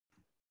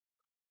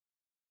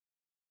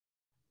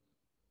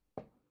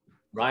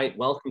Right,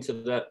 welcome to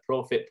the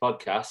Profit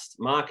Podcast.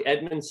 Mark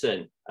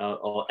Edmondson,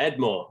 or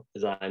Edmo,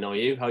 as I know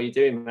you. How are you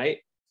doing, mate?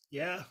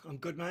 Yeah, I'm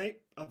good,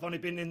 mate. I've only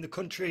been in the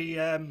country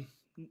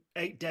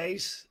 8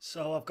 days,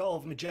 so I've got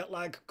over my jet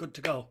lag. Good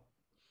to go.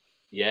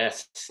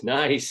 Yes,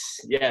 nice.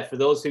 Yeah, for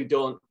those who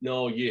don't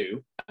know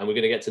you, and we're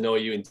going to get to know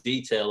you in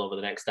detail over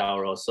the next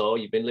hour or so,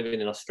 you've been living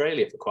in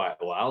Australia for quite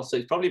a while. So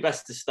it's probably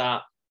best to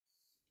start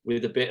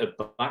with a bit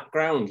of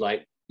background,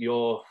 like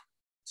your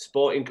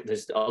sporting.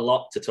 There's a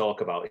lot to talk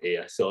about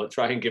here. So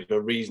try and give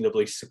a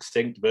reasonably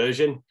succinct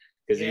version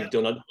because Yeah, you've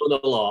done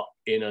a lot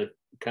in a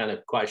kind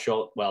of quite a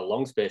short, well,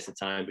 long space of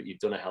time, but you've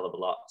done a hell of a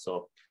lot.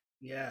 So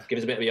yeah. give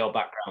us a bit of your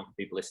background for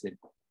people listening.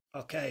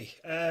 Okay.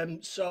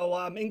 So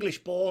I'm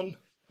English born,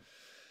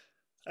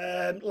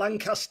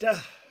 Lancaster,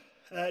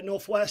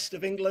 northwest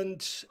of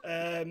England.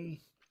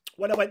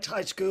 When I went to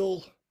high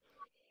school,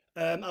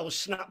 I was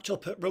snapped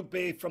up at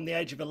rugby from the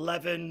age of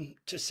 11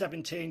 to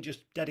 17,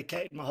 just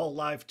dedicated my whole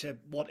life to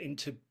wanting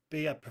to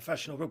be a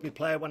professional rugby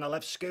player when I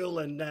left school.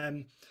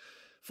 And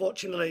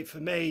fortunately for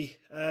me,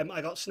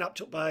 I got snapped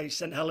up by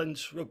St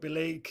Helens Rugby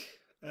League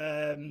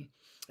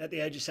at the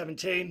age of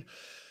 17.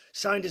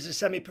 Signed as a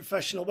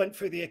semi-professional, went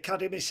through the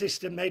academy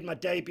system, made my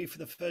debut for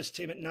the first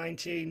team at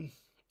 19.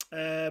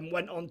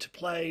 Went on to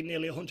play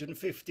nearly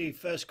 150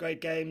 first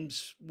grade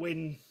games,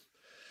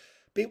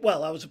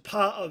 well, I was a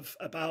part of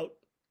about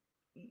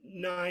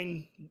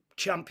 9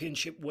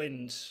 championship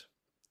wins.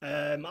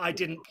 I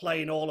didn't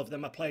play in all of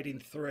them. I played in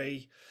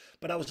 3,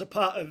 but I was a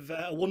part of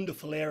a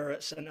wonderful era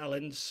at St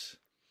Helens.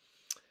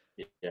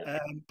 Yeah,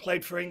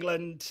 Played for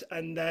England,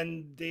 and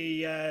then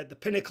the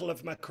pinnacle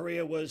of my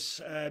career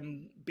was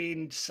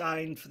being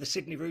signed for the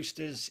Sydney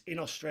Roosters in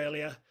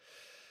Australia.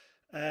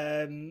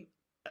 Um,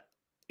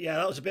 yeah,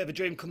 that was a bit of a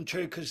dream come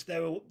true because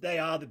they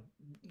are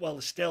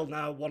they're still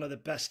now one of the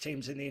best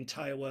teams in the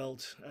entire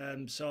world.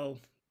 So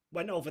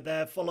went over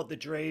there, followed the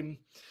dream.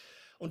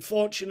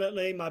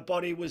 Unfortunately, my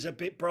body was a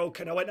bit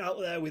broken. I went out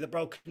there with a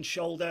broken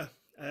shoulder.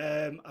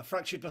 I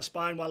fractured my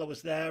spine while I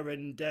was there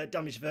and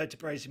damaged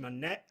vertebrae in my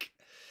neck.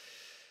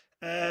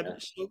 yeah,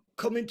 So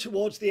coming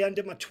towards the end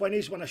of my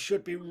 20s, when I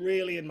should be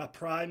really in my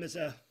prime as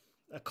a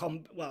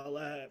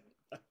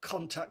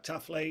contact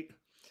athlete,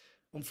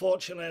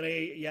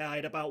 unfortunately, yeah, I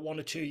had about 1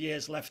 or 2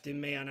 years left in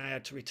me, and I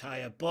had to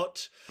retire.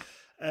 But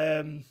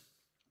um,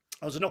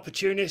 I was an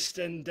opportunist,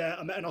 and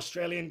I met an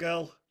Australian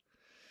girl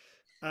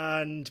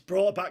and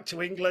brought her back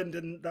to England,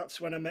 and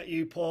that's when I met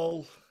you,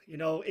 Paul. You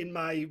know, in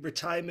my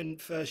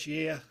retirement first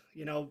year,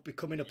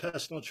 becoming a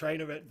personal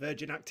trainer at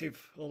Virgin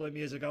Active all them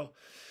years ago.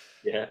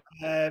 yeah.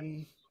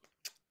 Um,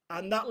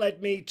 and that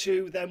led me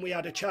to then we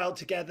had a child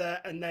together,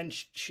 and then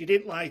she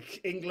didn't like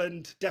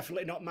England,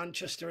 definitely not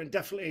Manchester, and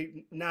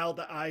definitely now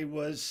that I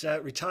was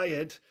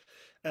retired,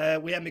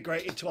 we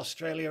emigrated to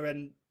Australia,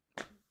 and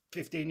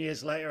 15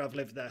 years later I've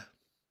lived there.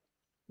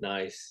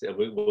 Nice.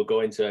 We'll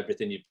go into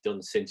everything you've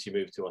done since you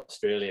moved to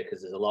Australia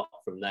because there's a lot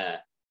from there.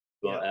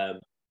 Yeah,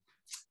 But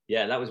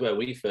yeah, that was where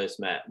we first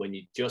met when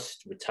you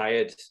just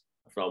retired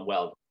from,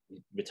 well,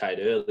 you retired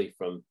early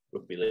from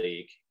rugby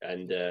league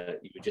and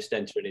you were just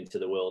entering into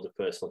the world of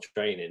personal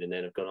training and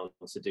then have gone on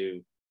to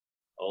do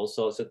all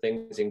sorts of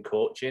things in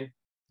coaching.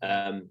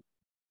 yeah,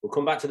 We'll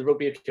come back to the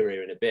rugby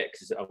career in a bit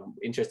because I'm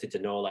interested to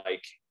know,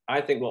 like, I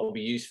think what will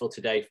be useful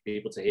today for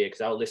people to hear,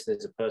 because our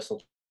listeners are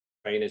personal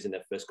trainers in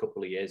their first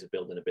couple of years of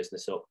building a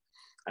business up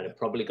and yeah, have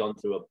probably gone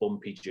through a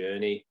bumpy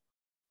journey.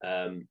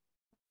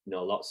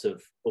 Lots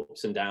of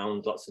ups and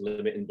downs, lots of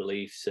limiting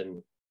beliefs.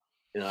 And,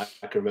 I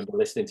can remember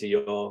listening to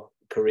your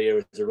career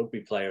as a rugby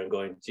player and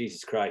going,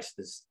 Jesus Christ,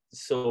 there's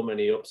so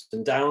many ups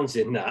and downs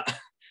in that. there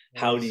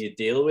How do is. you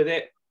deal with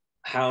it?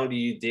 How Yeah, do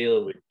you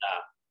deal with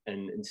that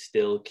and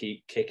still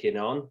keep kicking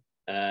on?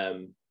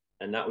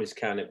 And that was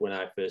kind of when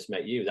I first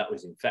met you. That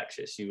was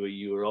infectious.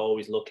 You were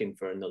always looking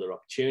for another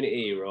opportunity.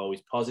 You were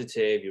always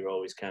positive. You were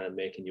always kind of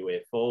making your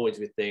way forwards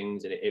with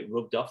things, and it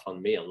rubbed off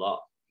on me a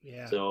lot.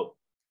 yeah. So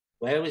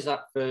where was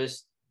that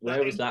first? That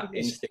Where was that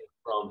infamous, instinct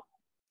from?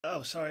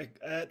 oh, sorry,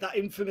 that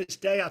infamous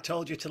day I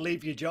told you to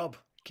leave your job.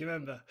 Can you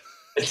remember?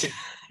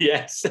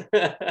 Yes.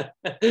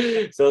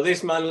 So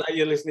this man that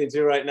you're listening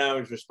to right now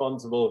is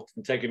responsible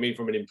for taking me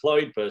from an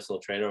employed personal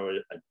trainer or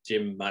a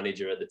gym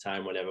manager at the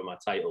time, whatever my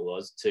title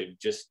was, to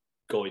just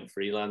going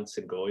freelance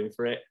and going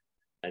for it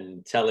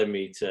and telling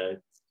me to,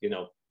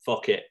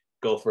 fuck it,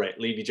 go for it,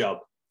 leave your job.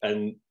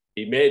 And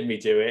he made me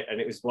do it.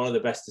 And it was one of the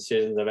best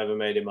decisions I've ever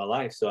made in my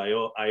life. So I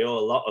owe a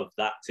lot of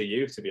that to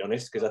you, to be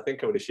honest, because I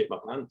think I would have shit my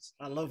pants.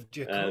 I loved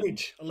your Um,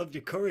 courage. I loved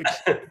your courage.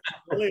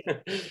 Brilliant.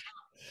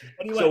 So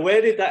Anyway,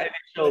 where did that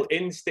initial good.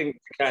 instinct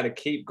to kind of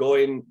keep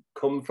going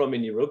come from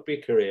in your rugby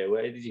career?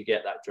 Where did you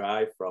get that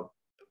drive from?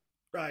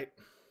 Right.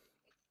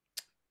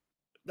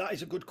 That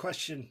is a good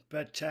question,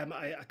 but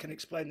I can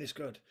explain this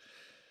good.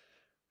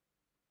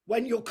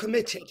 When you're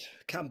committed,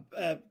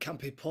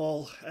 Campy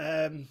Paul,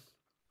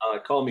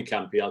 Call me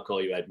Campy. I'll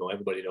call you Edmo.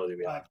 Everybody knows who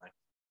we are. right,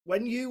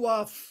 when you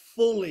are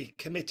fully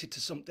committed to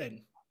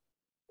something,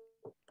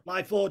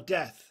 life or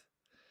death,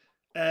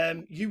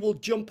 you will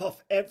jump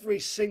off every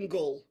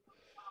single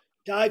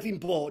Diving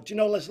board. You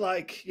know, there's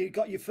like you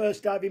got your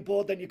first diving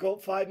board, then you go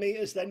up 5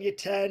 meters, then you're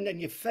 10, and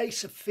you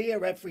face a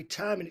fear every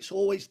time, and it's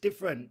always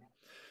different.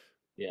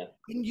 Yeah.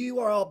 When you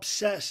are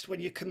obsessed, when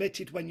you're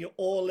committed, when you're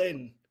all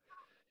in,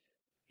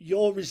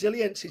 your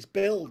resilience is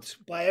built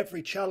by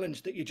every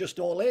challenge that you're just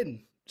all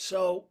in.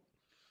 So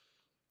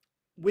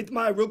with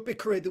my rugby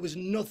career, there was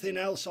nothing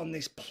else on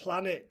this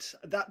planet.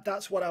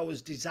 That's what I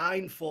was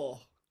designed for,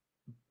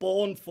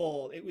 born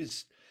for.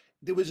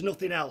 There was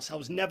nothing else. I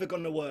was never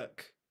going to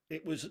work.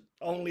 It was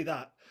only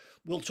that.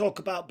 We'll talk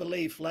about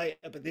belief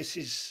later, but this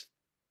is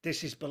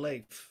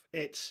belief.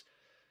 It's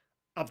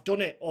I've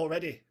done it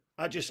already.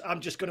 I'm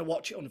just going to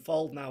watch it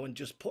unfold now and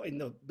just put in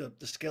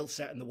the skill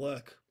set and the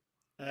work.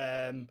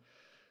 Um,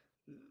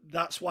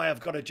 that's why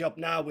I've got a job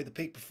now with the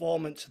peak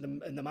performance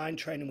and the mind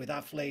training with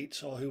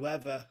athletes or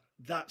whoever.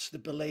 That's the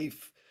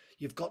belief.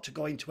 You've got to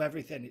go into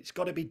everything. It's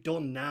got to be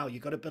done now.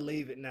 You've got to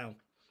believe it now.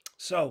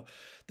 So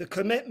the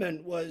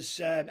commitment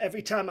was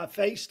every time I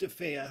faced a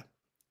fear,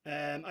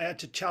 I had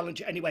to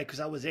challenge it anyway because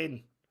I was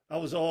in. I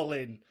was all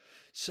in.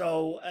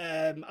 So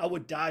I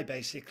would die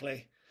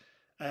basically.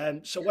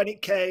 So when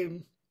it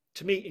came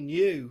to meeting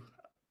you,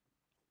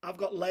 I've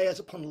got layers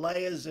upon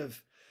layers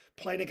of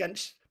playing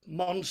against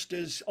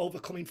monsters,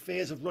 overcoming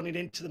fears of running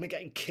into them and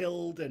getting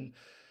killed, and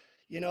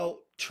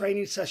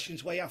training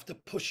sessions where you have to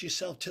push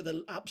yourself to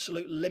the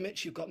absolute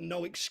limits. You've got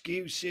no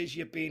excuses.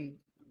 You've been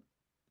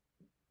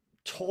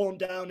torn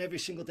down every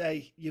single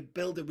day. You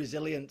build a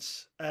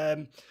resilience.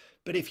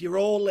 But if you're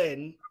all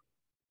in,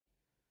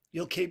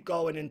 you'll keep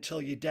going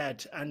until you're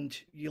dead, and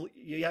you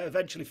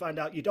eventually find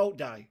out you don't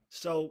die.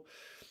 So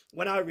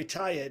when I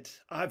retired,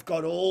 I've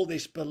got all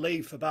this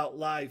belief about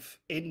life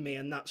in me,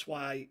 and that's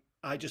why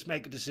I just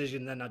make a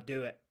decision, then I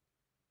do it.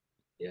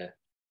 Yeah.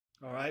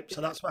 All right.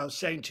 So that's what I was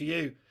saying to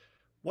you.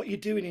 What are you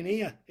doing in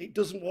here? It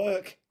doesn't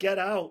work. Get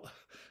out.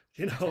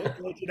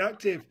 Go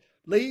inactive.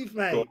 Leave, Go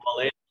mate. all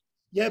in.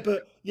 Yeah,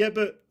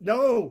 but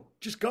no,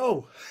 just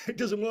go. It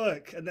doesn't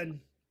work. And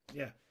then,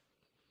 yeah.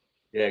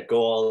 Yeah,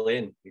 go all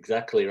in.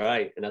 Exactly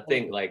right. And I Oh,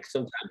 think like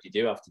sometimes you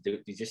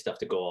just have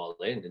to go all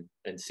in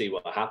and see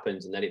what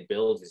happens. And then it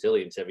builds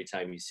resilience every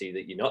time you see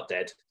that you're not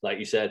dead, like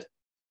you said,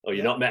 or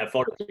you're yeah. not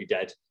metaphorically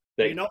dead,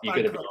 You're that not you're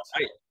going to be all bankrupt.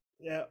 right.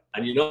 Yeah.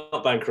 And you're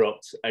not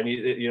bankrupt,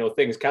 and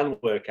things can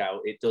work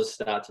out. It does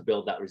start to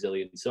build that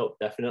resilience up,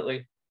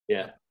 definitely.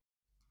 Yeah.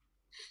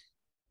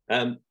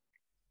 Um.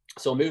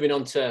 So moving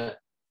on to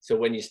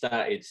when you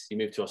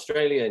moved to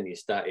Australia and you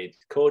started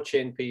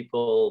coaching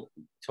people.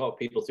 Talk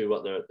people through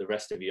what the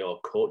rest of your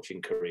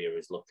coaching career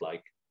has looked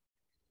like.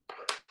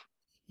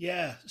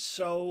 Yeah.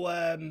 So,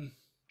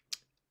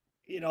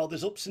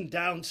 there's ups and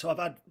downs. So I've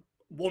had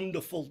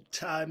wonderful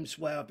times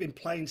where I've been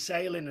plain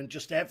sailing and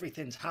just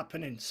everything's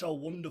happening so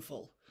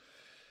wonderful.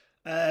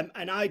 And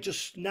I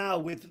just now,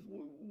 with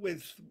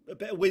a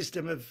bit of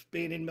wisdom of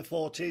being in my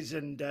 40s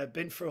and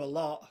been through a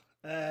lot,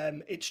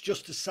 it's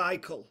just a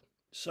cycle.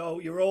 So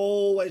you're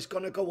always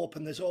going to go up,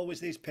 and there's always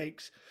these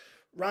peaks.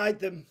 Ride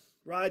them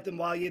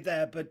while you're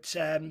there, but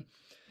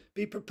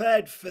be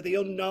prepared for the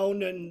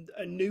unknown and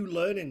new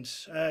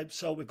learnings.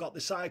 So we've got the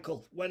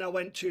cycle. When I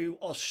went to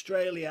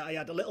Australia, I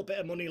had a little bit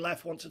of money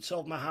left once I'd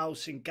sold my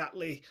house in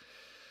Gatley.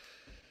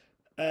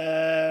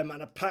 And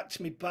I packed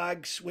my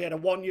bags. We had a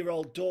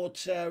 1-year-old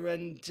daughter,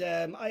 and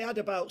I had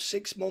about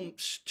 6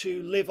 months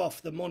to live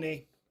off the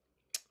money.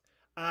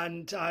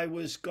 And I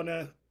was going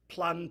to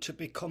plan to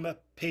become a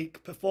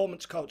peak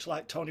performance coach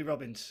like Tony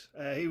Robbins.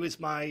 He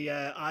was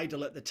my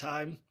idol at the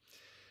time.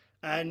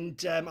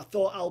 And I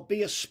thought I'll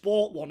be a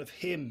sport one of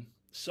him.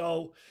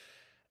 So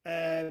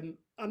I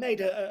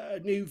made a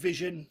new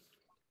vision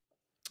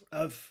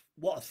of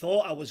what I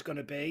thought I was going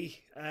to be,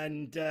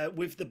 and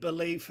with the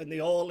belief and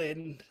the all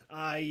in,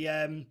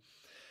 I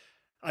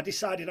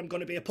decided I'm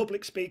going to be a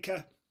public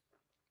speaker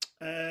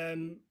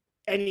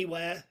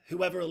anywhere,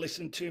 whoever will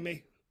listen to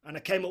me. And I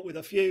came up with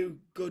a few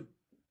good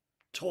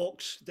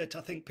talks that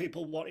I think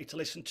people wanted to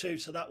listen to.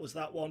 So that was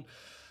that one.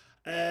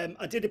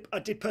 I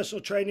did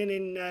personal training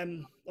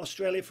in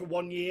Australia for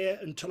 1 year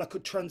until I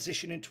could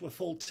transition into a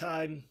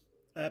full-time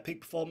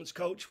peak performance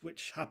coach,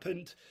 which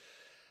happened.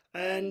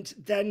 And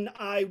then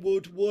I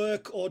would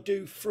work or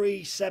do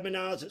free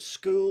seminars at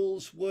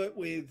schools, work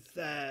with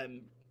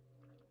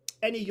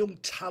any young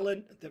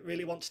talent that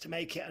really wants to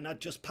make it, and I'd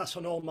just pass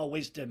on all my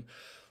wisdom.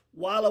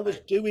 While I was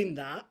doing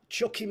that,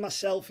 chucking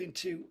myself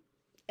into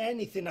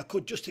anything I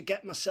could just to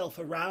get myself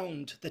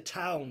around the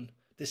town,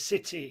 the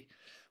city,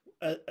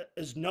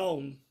 as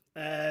known.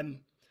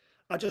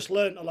 I just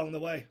learned along the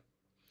way,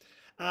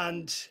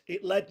 and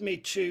it led me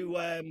to.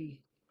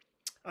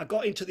 I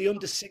got into the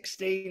under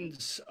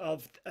 16s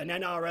of an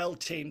NRL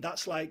team.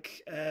 That's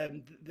like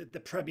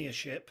the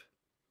Premiership.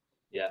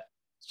 Yeah.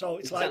 So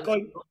it's Is like that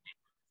going.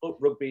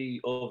 rugby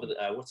over the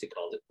what's it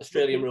called?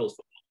 Australian rules.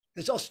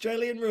 There's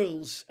Australian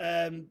rules,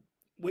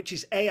 which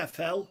is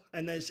AFL,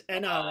 and there's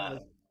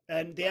NRL,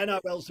 and the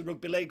NRL is the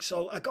rugby league.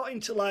 So I got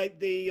into like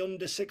the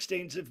under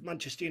 16s of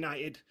Manchester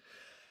United,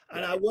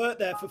 and Yeah. I worked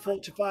there for 4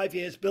 to 5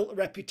 years, built a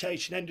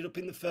reputation, ended up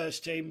in the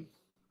first team.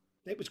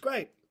 It was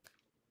great.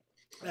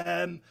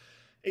 Um,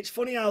 It's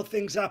funny how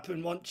things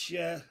happen once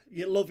you're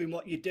loving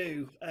what you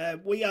do.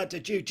 We had a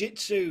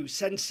jiu-jitsu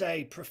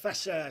sensei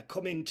professor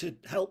come in to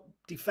help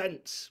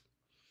defence,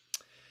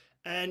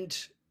 and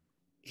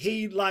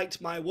he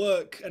liked my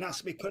work and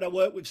asked me could I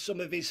work with some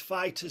of his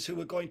fighters who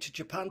were going to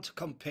Japan to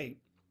compete.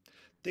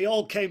 They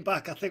all came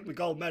back, I think, with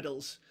gold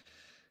medals.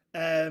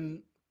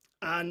 And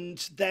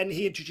then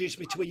he introduced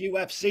me to a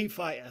UFC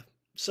fighter.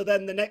 So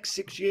then the next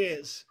 6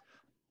 years,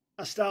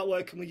 I start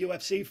working with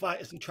UFC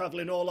fighters and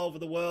traveling all over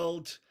the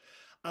world.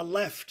 I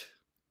left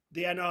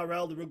the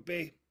NRL, the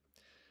rugby.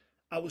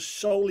 I was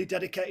solely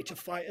dedicated to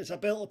fighters. I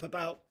built up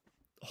about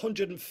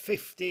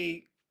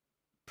 150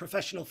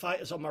 professional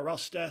fighters on my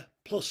roster,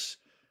 plus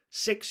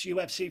 6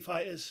 UFC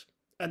fighters,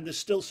 and there's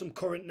still some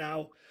current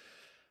now.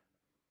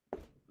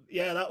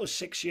 Yeah, that was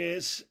 6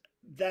 years.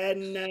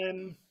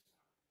 Then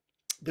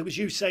there was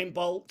Usain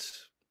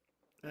Bolt.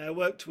 I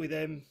worked with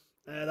him.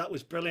 That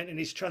was brilliant in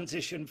his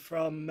transition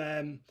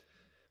from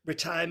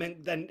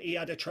retirement. Then he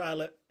had a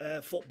trial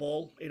at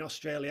football in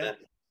Australia.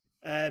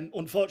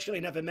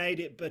 Unfortunately, never made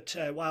it, but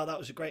wow, that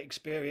was a great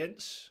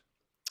experience.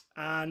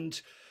 And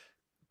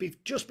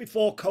just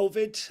before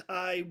COVID,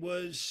 I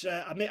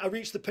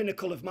reached the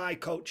pinnacle of my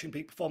coaching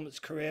peak performance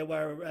career,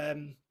 where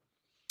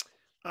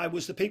I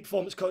was the peak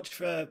performance coach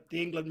for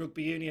the England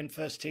Rugby Union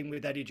first team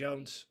with Eddie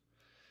Jones.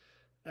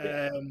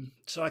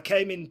 So I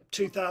came in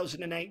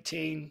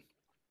 2018.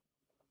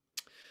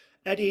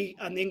 Eddie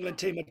and the England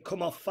team had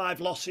come off 5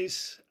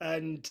 losses,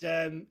 and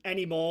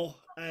any more,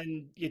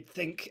 and you'd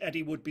think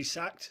Eddie would be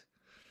sacked.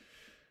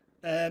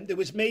 There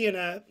was me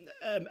and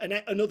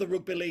another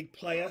rugby league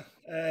player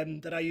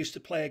that I used to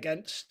play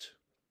against,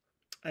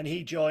 and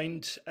he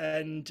joined,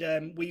 and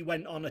we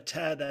went on a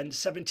tear then,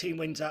 17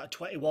 wins out of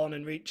 21,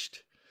 and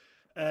reached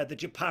the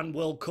Japan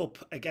World Cup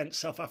against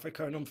South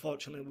Africa, and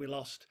unfortunately we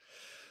lost.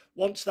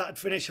 Once that had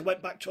finished, I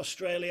went back to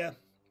Australia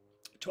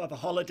to have a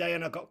holiday,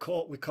 and I got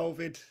caught with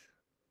COVID,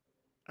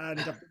 and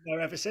I've been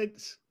there ever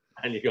since.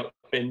 And you got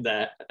pinned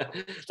there.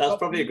 That's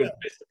probably a good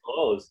place to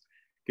close,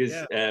 because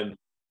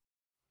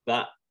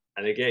that,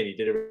 and again, you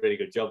did a really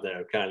good job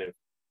there, kind of,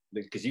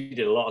 because you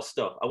did a lot of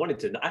stuff. I wanted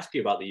to ask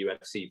you about the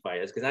UFC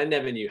fighters, because I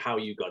never knew how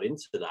you got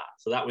into that.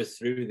 So that was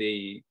through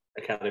the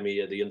academy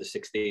of the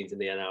under-16s in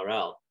the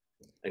NRL,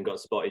 and got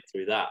spotted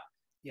through that.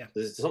 Yeah,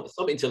 there's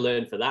something to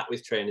learn for that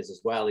with trainers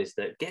as well, is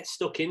that get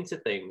stuck into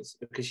things,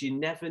 because you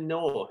never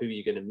know who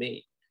you're going to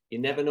meet. You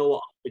never know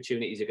what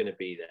opportunities are going to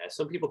be there.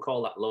 Some people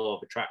call that law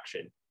of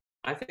attraction.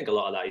 I think a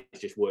lot of that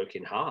is just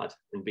working hard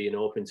and being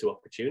open to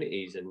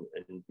opportunities, and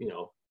you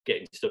know,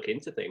 getting stuck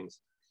into things.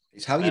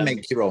 It's how you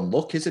make your own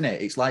luck, isn't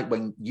it? It's like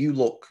when you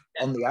look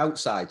on the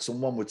outside,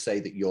 someone would say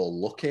that you're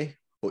lucky,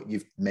 but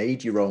you've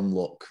made your own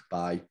luck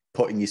by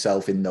putting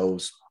yourself in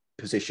those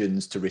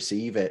positions to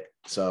receive it.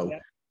 So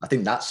I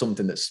think that's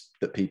something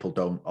that people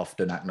don't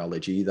often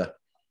acknowledge either.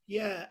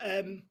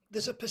 Yeah,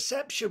 there's a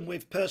perception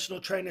with personal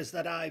trainers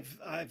that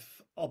I've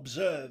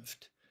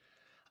observed,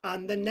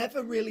 and they're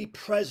never really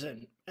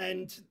present.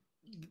 And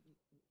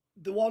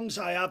the ones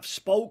I have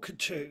spoken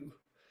to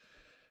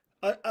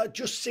are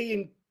just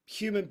seeing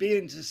human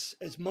beings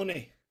as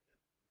money,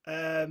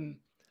 and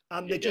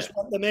they just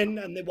want them in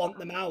and they want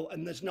them out,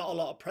 and there's not a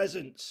lot of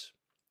presence.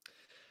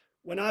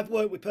 When I've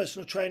worked with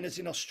personal trainers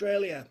in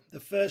Australia, the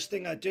first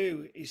thing I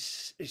do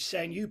is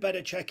saying, you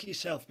better check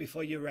yourself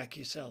before you wreck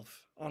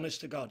yourself.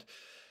 Honest to God,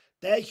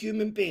 they're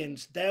human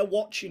beings. They're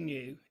watching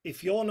you.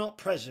 If you're not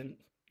present,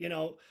 you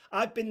know,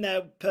 I've been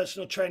there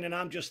personal training.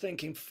 I'm just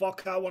thinking,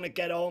 fuck, I want to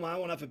get home. I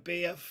want to have a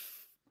beer.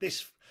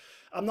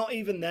 I'm not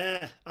even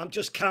there. I'm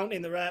just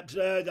counting the reps.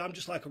 I'm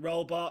just like a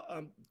robot.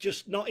 I'm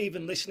just not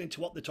even listening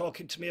to what they're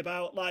talking to me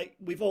about. Like,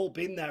 we've all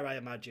been there, I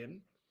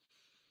imagine.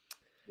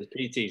 The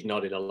PT's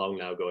nodding along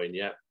now, going,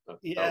 "Yeah,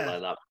 I felt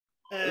like that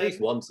at least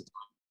once."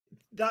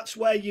 That's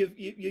where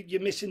you're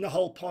missing the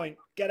whole point.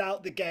 Get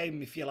out the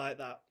game if you like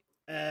that.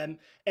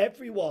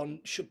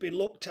 Everyone should be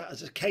looked at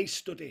as a case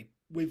study,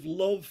 with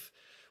love,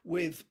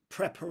 with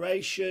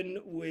preparation,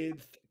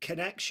 with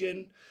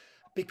connection,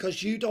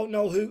 because you don't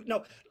know who.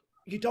 No,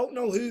 you don't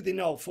know who they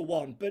know, for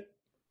one, but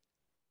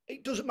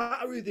it doesn't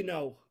matter who they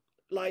know.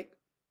 Like,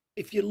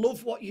 if you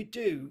love what you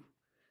do,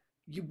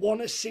 you want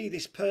to see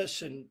this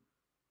person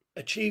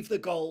achieve the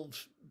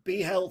goals,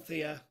 be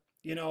healthier,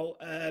 you know,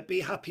 be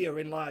happier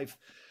in life.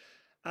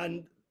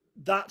 And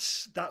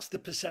that's the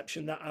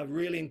perception that I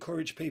really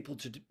encourage people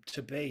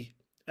to be.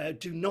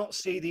 Do not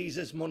see these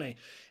as money.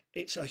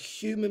 It's a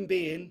human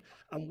being,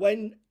 and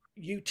when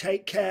you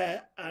take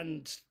care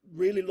and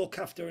really look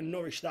after and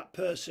nourish that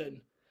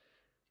person,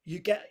 you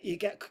get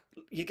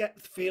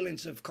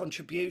feelings of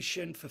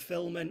contribution,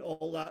 fulfillment,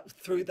 all that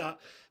through that.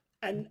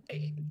 And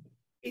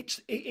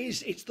it's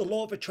the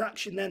law of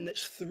attraction then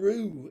that's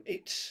through.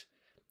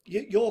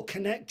 You're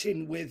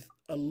connecting with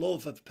a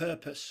love of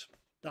purpose.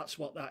 That's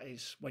what that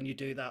is when you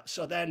do that.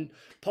 So then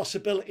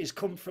possibilities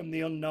come from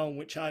the unknown,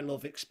 which I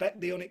love. Expect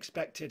the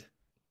unexpected.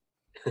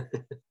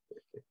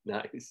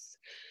 Nice.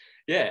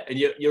 Yeah, and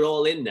you're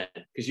all in there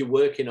because you're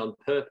working on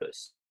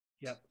purpose.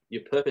 Yeah.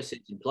 Your purpose is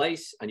in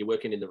place and you're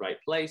working in the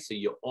right place, so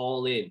you're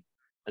all in.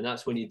 And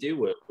that's when you do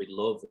work with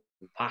love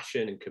and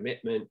passion and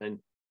commitment, and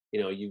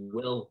you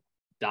will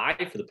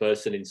die for the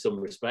person in some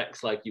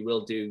respects. Like, you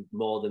will do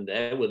more than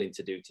they're willing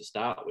to do to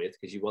start with,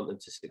 because you want them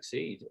to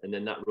succeed, and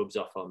then that rubs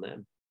off on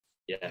them.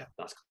 Yeah.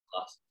 That's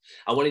class.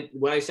 I wanted,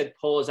 when I said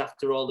pause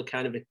after all the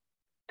kind of,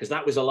 because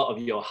that was a lot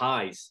of your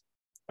highs,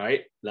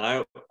 right?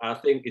 Now I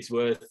think it's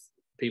worth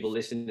people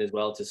listening as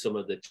well to some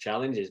of the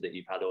challenges that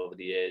you've had over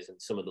the years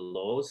and some of the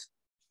lows,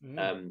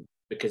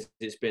 because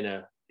it's been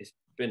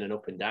an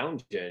up and down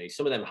journey.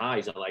 Some of them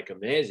highs are like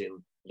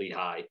amazingly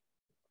high,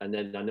 and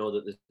then I know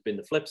that there's been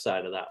the flip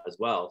side of that as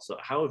well. So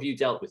how have you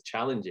dealt with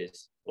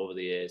challenges over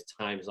the years,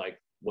 times like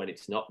when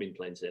it's not been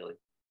plain sailing?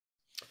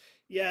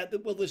 Yeah,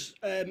 well, there's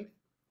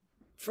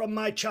from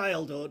my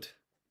childhood,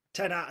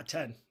 10 out of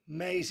 10,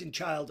 amazing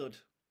childhood.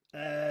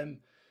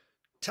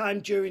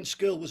 Time during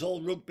school was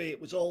all rugby, it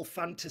was all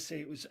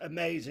fantasy, it was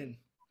amazing.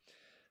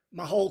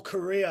 My whole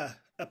career,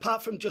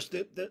 apart from just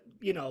the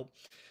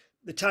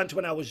times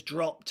when I was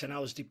dropped and I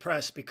was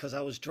depressed because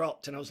I was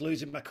dropped and I was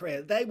losing my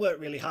career, they weren't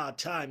really hard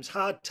times.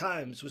 Hard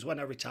times was when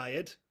I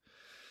retired.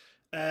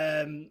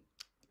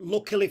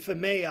 Luckily for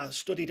me, I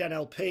studied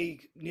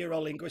NLP,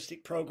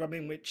 neuro-linguistic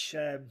programming, which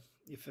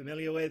you're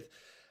familiar with,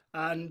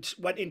 and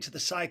went into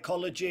the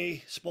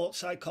psychology, sports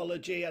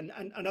psychology, and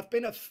I've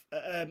been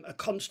a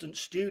constant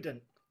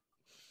student.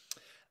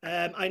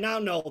 I now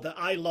know that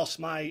I lost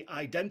my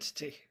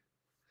identity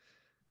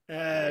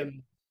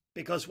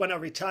because when I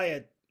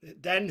retired,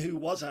 then who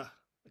was I?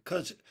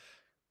 Because,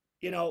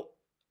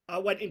 I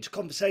went into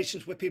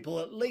conversations with people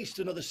at least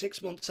another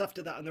 6 months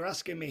after that, and they're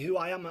asking me who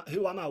am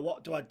I,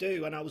 what do I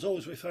do? And I was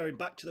always referring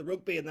back to the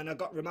rugby, and then I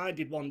got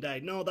reminded one day,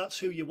 no, that's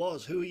who you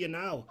was. Who are you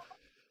now?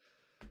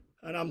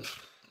 And I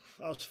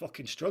was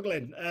fucking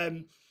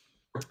struggling.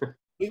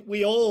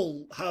 We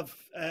all have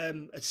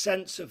a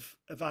sense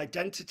of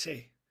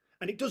identity,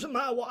 and it doesn't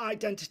matter what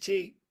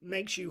identity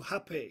makes you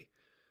happy,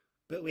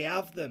 but we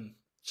have them.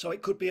 So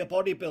it could be a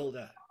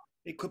bodybuilder,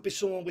 it could be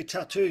someone with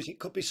tattoos, it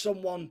could be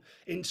someone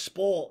in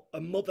sport,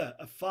 a mother,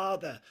 a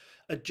father,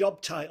 a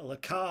job title, a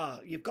car.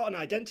 You've got an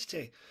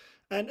identity,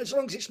 and as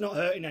long as it's not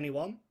hurting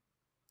anyone,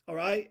 all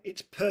right,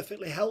 it's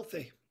perfectly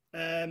healthy.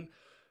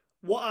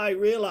 What I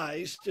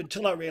realized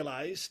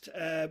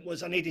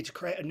was I needed to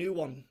create a new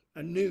one,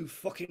 a new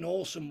fucking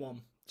awesome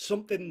one,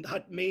 something that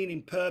had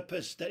meaning,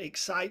 purpose, that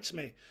excites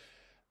me.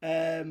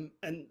 And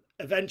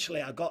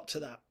eventually I got to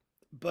that.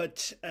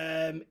 But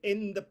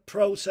in the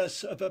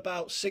process of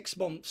about 6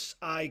 months,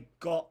 I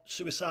got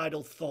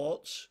suicidal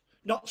thoughts.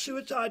 Not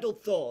suicidal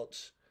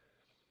thoughts.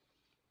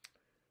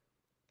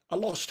 I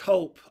lost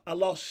hope. I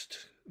lost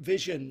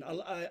vision.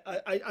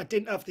 I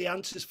didn't have the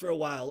answers for a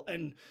while.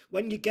 And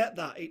when you get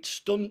that, it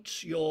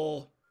stunts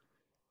your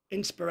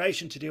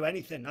inspiration to do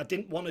anything. I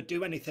didn't want to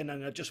do anything,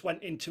 and I just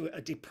went into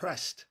a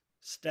depressed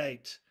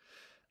state.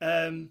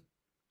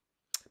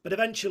 But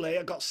eventually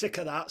I got sick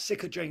of that,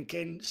 sick of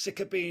drinking,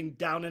 sick of being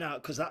down and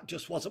out, because that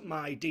just wasn't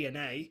my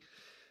DNA.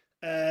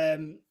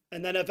 And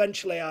then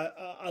eventually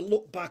I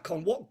look back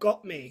on what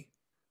got me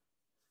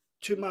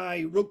to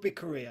my rugby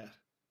career.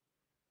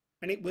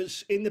 And it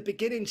was in the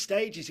beginning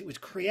stages, it was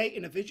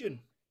creating a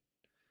vision.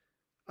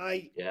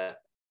 I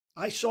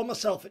saw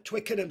myself at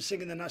Twickenham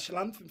singing the national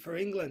anthem for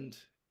England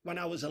when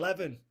I was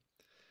 11.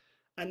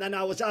 And then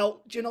I was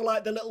out, do you know,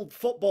 like the little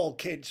football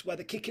kids where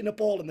they're kicking a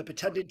ball and they're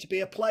pretending to be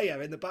a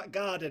player in the back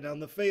garden on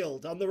the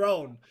field on their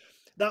own.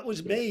 That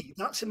was me.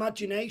 That's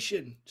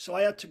imagination. So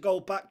I had to go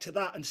back to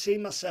that and see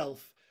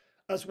myself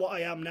as what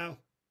I am now.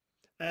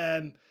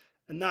 And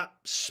that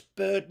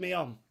spurred me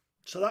on.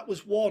 So that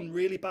was one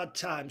really bad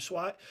time.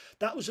 So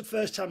that was the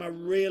first time I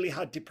really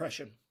had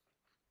depression.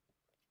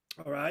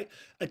 All right.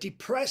 A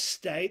depressed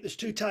state, there's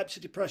two types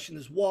of depression.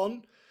 There's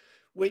one,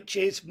 which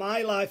is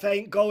my life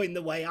ain't going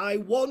the way I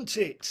want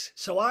it,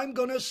 so I'm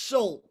gonna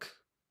sulk.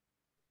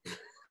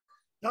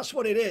 That's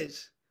what it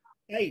is.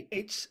 Hey,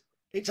 it's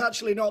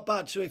actually not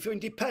bad. So if you're in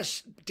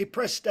depressed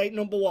state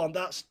number one,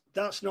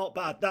 that's not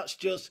bad. That's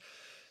just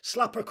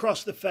slap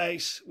across the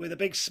face with a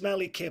big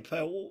smelly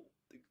kipper.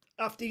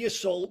 After you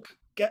sulk,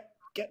 get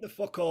the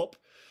fuck up,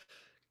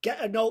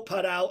 get a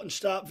notepad out and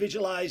start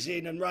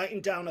visualizing and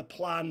writing down a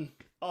plan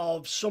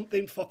of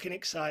something fucking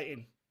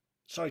exciting.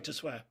 Sorry to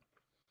swear.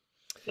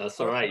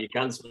 That's all right. You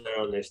can swear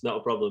on this, not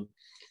a problem.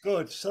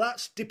 Good. So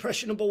that's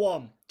depression number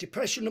one.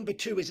 Depression number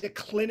two is a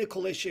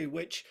clinical issue,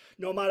 which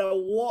no matter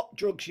what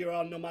drugs you're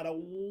on, no matter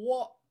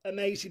what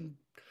amazing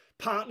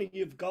partner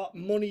you've got,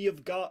 money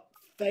you've got,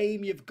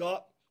 fame you've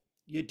got,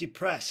 you're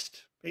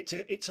depressed. It's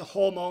a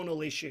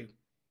hormonal issue.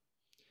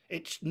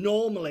 It's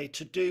normally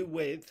to do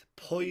with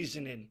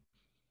poisoning.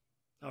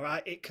 All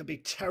right. It can be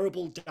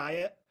terrible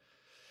diet.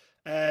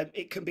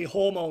 It can be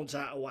hormones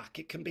out of whack.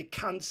 It can be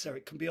cancer.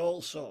 It can be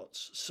all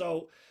sorts.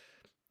 So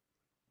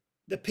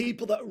the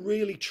people that are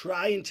really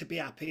trying to be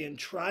happy and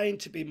trying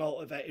to be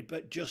motivated,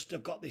 but just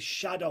have got this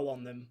shadow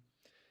on them,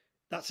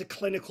 that's a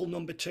clinical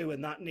number two,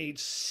 and that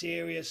needs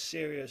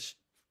serious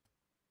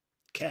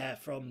care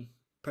from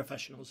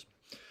professionals.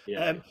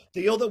 Yeah.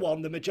 The other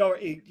one, the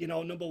majority,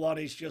 number one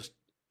is just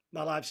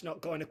my life's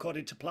not going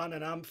according to plan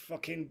and I'm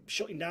fucking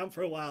shutting down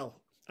for a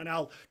while and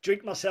I'll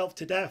drink myself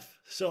to death,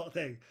 sort of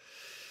thing.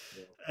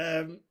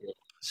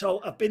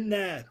 So I've been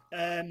there.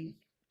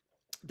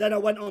 Then I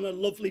went on a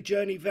lovely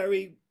journey,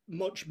 very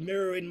much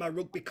mirroring my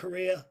rugby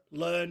career.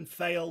 Learn,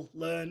 fail,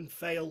 learn,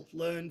 fail,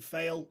 learn,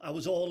 fail. I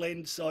was all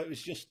in, so it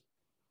was just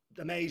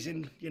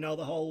amazing, you know,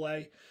 the whole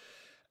way.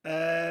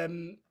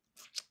 And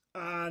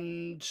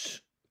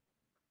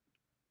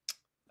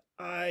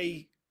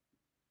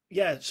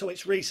so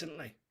it's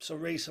recently.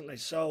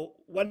 So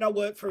when I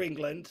worked for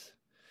England,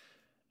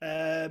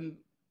 I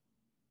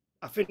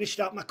finished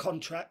out my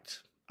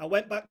contract. I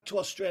went back to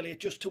Australia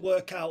just to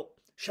work out,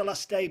 shall I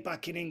stay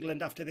back in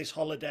England after this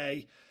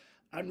holiday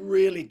and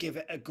really give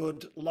it a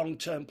good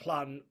long-term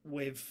plan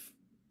with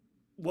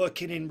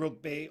working in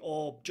rugby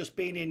or just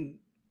being in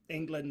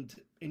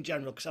England in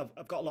general, because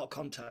I've got a lot of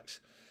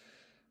contacts.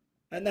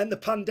 And then the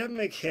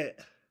pandemic hit.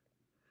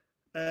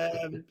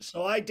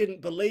 So I didn't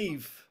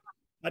believe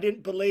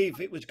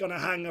it was going to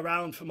hang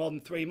around for more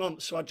than 3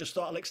 months. So I just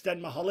thought I'll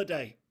extend my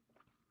holiday.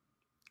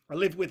 I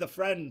lived with a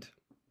friend.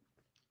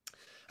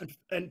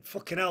 And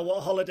fucking hell, what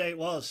a holiday it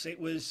was. It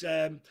was,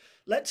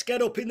 let's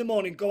get up in the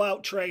morning, go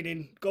out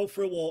training, go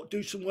for a walk,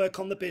 do some work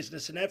on the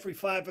business. And at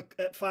 5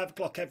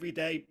 o'clock every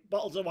day,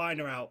 bottles of wine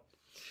are out.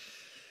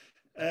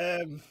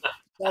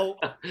 So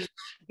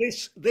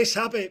this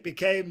habit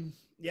became,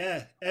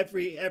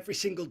 every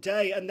single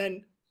day. And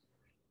then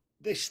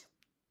this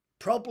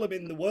problem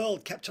in the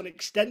world kept on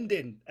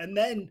extending. And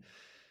then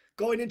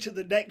going into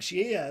the next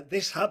year,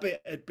 this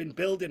habit had been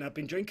building. I've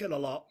been drinking a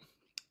lot.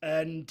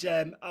 And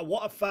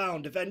what I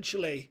found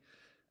eventually,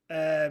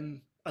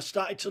 I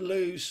started to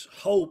lose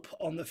hope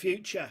on the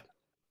future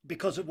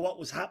because of what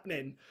was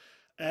happening.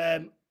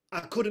 I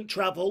couldn't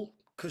travel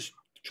because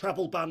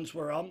travel bans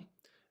were on.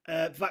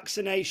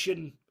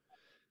 Vaccination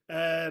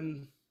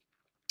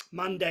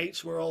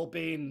mandates were all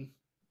being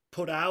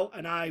put out,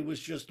 and I was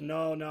just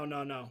no,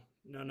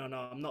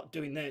 I'm not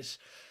doing this.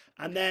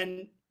 And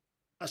then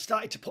I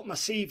started to put my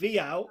CV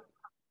out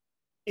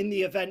in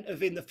the event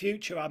of in the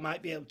future I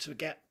might be able to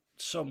get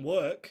some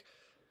work,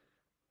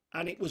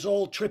 and it was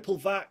all triple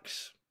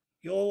vax.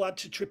 You all had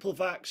to triple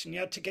vax and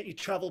you had to get your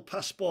travel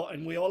passport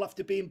and we all have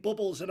to be in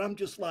bubbles. And I'm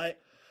just like,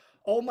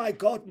 oh my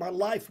God, my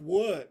life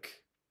work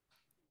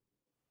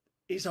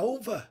is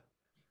over.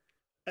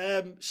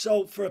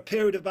 So for a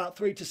period of about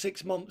 3 to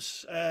 6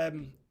 months,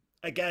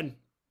 again,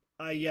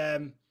 I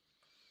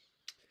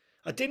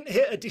didn't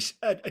hit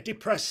a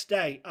depressed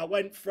state. I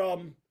went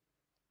from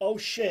oh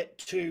shit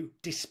to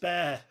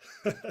despair.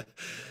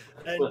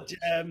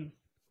 And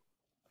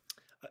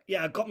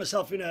I got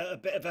myself in a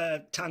bit of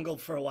a tangle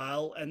for a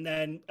while, and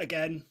then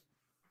again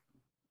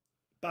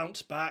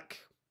bounced back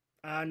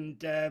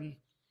and I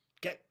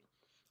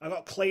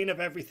got clean of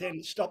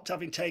everything, stopped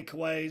having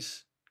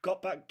takeaways,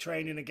 got back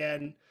training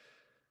again,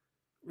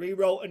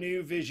 rewrote a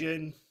new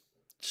vision,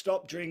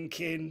 stopped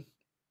drinking,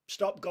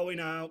 stopped going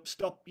out,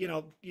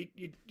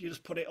 you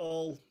just put it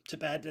all to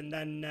bed. And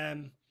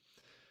then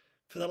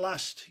for the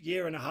last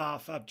year and a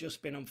half I've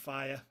just been on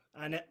fire.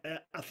 And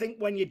I think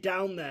when you're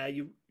down there,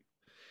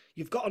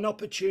 you've got an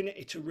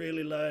opportunity to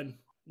really learn.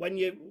 When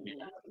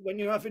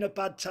you're having a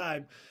bad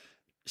time,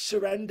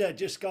 surrender,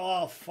 just go,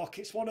 oh fuck,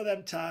 it's one of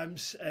them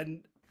times,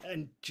 and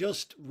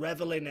just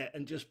revel in it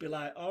and just be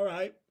like, all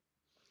right.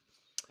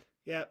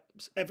 Yeah,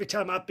 every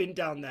time I've been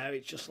down there,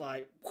 it's just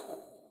like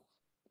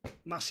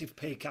massive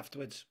peak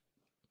afterwards.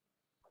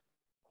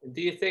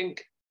 Do you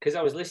think, because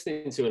I was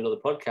listening to another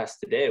podcast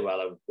today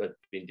while I've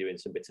been doing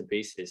some bits and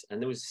pieces,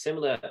 and there was a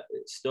similar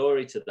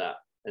story to that,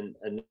 and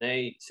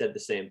they said the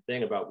same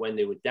thing about when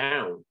they were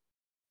down,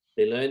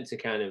 they learned to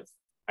kind of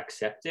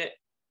accept it,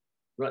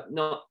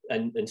 not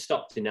and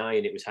stop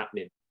denying it was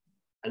happening.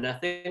 And I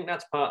think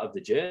that's part of the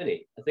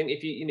journey. I think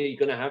if you're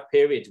going to have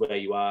periods where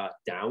you are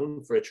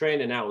down. For a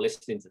trainer now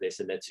listening to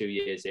this and they're 2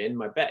 years in,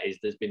 my bet is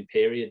there's been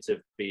periods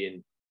of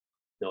being,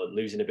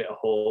 losing a bit of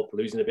hope,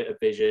 losing a bit of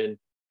vision,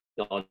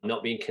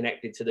 not being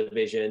connected to the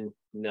vision.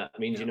 That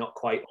means you're not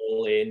quite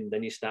all in.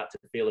 Then you start to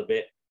feel a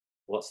bit,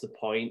 what's the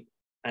point?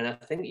 And I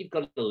think you've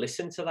got to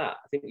listen to that.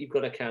 I think you've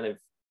got to kind of,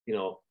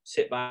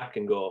 sit back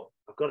and go,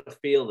 I've got to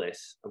feel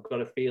this. I've got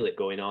to feel it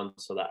going on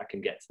so that I can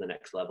get to the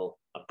next level.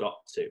 I've got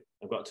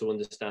to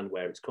understand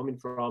where it's coming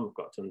from. I've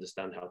got to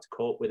understand how to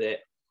cope with it.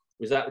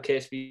 Was that the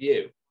case for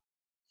you?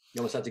 You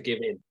almost had to give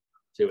in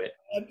to it.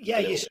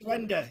 You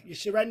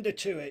surrender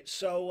to it.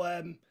 So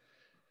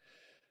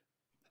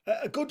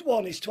a good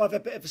one is to have a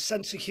bit of a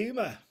sense of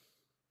humor.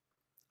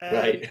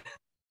 Right.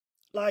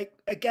 Like,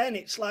 again,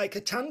 it's like a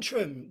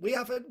tantrum. We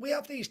have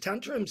these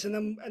tantrums,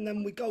 and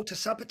then we go to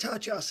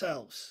sabotage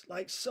ourselves.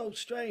 Like, so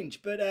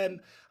strange. But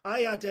I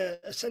had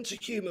a sense of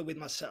humor with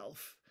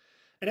myself,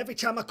 and every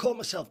time I caught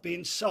myself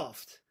being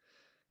soft,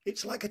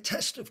 it's like a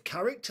test of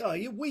character. Are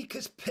you weak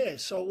as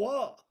piss or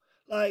what?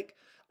 Like,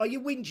 are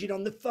you whinging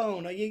on the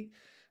phone? Are you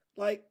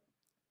like,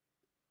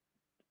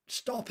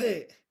 stop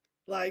it?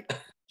 Like,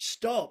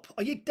 stop.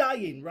 Are you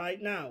dying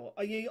right now?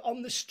 Are you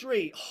on the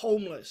street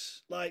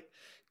homeless? Like,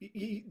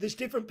 there's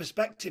different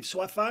perspectives.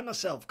 So I find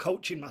myself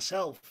coaching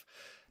myself.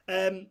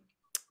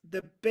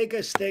 The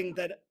biggest thing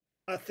that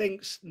I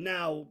think's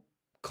now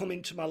come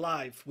into my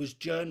life was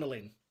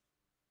journaling.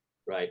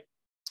 Right.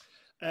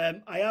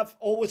 I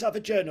always have a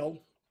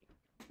journal,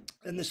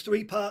 and there's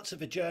three parts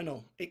of a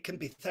journal. It can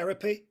be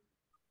therapy.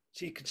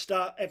 So you can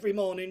start every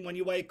morning when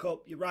you wake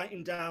up, you're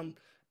writing down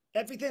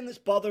everything that's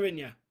bothering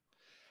you.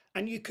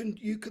 And you can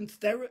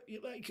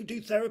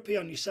do therapy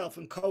on yourself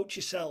and coach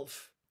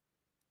yourself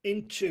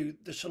into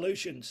the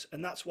solutions.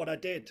 And that's what I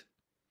did.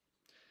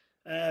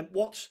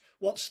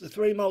 What's the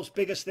three most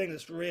biggest thing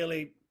that's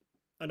really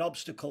an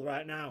obstacle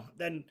right now?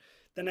 Then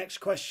the next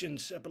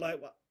questions are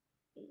like,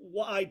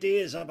 what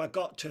ideas have I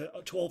got to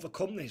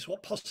overcome this?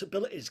 What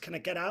possibilities can I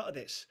get out of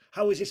this?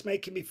 How is this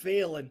making me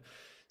feel? And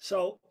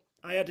so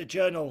I had a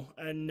journal,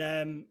 and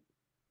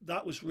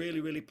that was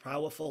really, really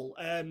powerful.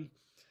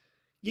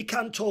 You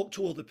can talk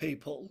to other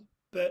people,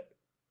 but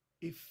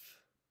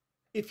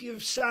if you're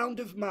sound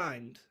of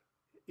mind,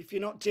 if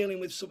you're not dealing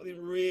with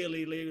something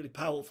really, really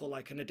powerful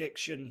like an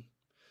addiction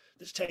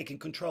that's taking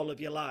control of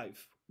your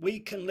life, we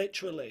can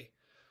literally,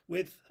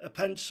 with a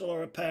pencil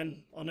or a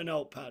pen on a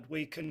notepad,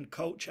 we can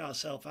coach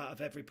ourselves out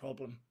of every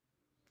problem.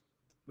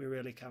 We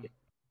really can.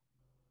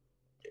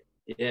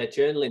 Yeah,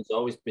 journaling's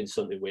always been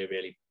something we're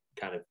really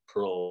kind of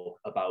pro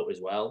about as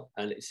well.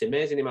 And it's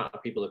amazing the amount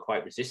of people are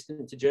quite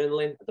resistant to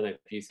journaling. I don't know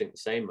if you think the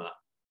same, Matt,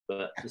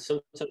 but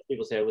sometimes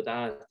people say, will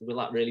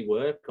that really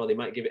work? Or they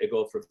might give it a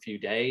go for a few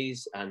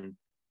days and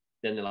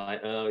then they're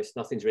like, oh,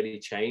 nothing's really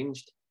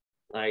changed.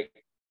 Like,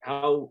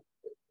 how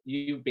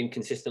you've been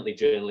consistently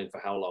journaling for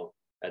how long,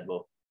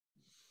 Edmo?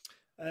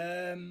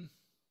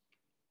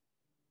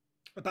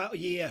 About a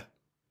year,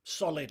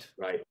 solid.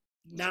 Right.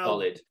 Now,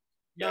 solid.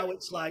 Now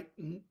it's like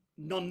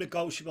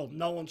non-negotiable.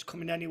 No one's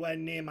coming anywhere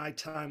near my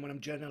time when I'm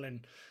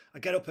journaling. I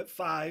get up at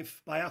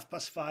 5. By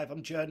 5:30,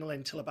 I'm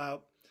journaling till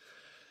about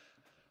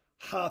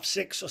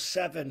 6:30 or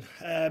 7.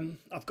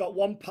 I've got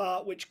one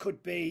part which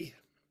could be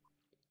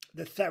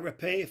the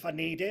therapy if I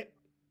need it.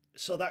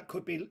 So that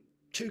could be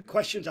 2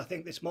 questions, I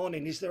think, this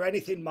morning. Is there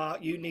anything,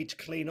 Mark, you need to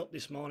clean up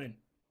this morning?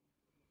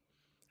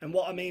 And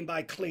what I mean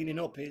by cleaning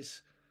up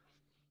is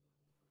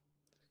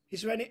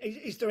there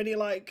any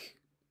like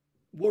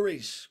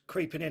worries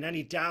creeping in,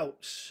 any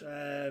doubts?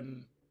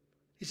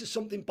 Is there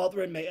something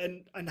bothering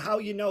me? And how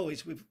you know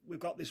is we've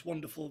got this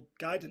wonderful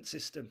guidance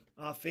system,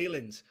 our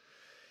feelings.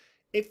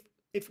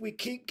 If we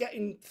keep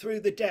getting through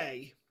the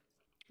day,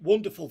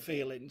 wonderful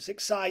feelings,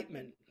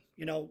 excitement,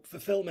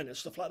 fulfillment and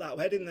stuff like that,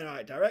 we're heading in the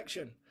right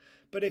direction.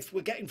 But if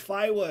we're getting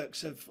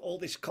fireworks of all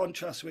this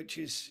contrast, which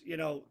is,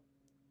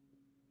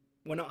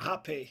 we're not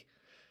happy,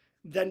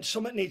 then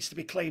something needs to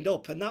be cleaned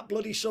up. And that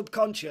bloody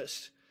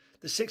subconscious,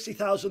 the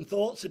 60,000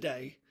 thoughts a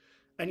day,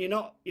 and you're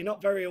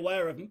not very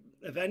aware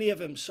of any of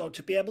them. So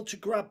to be able to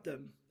grab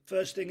them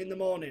first thing in the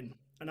morning,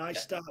 and I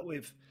start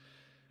with,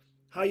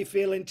 how you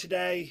feeling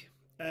today?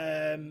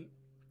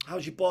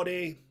 How's your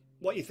body?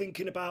 What you're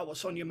thinking about?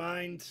 What's on your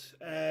mind?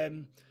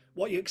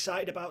 What you're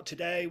excited about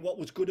today? What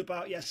was good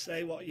about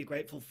yesterday? What are you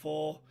grateful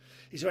for?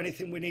 Is there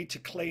anything we need to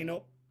clean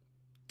up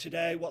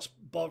today? What's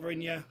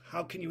bothering you?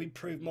 How can you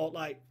improve more?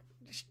 Like,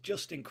 it's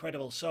just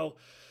incredible. So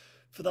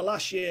for the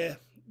last year,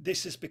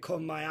 this has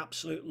become my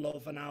absolute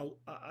love, and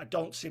I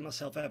don't see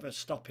myself ever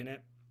stopping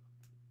it.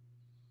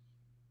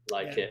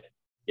 Like it.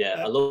 Yeah,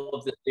 I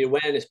love the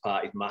awareness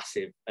part is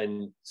massive,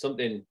 and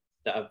something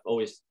that I've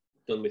always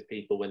done with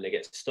people when they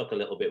get stuck a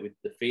little bit with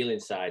the feeling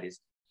side is,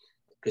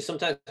 because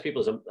sometimes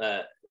people's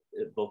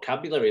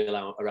vocabulary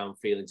around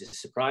feelings is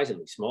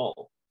surprisingly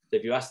small. So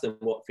if you ask them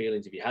what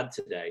feelings have you had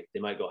today, they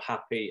might go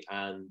happy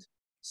and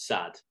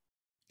sad.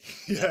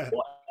 Yeah.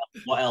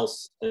 What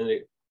else?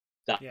 And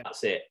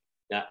that's it.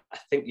 Now, I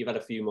think you've had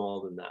a few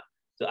more than that.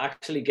 So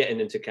actually getting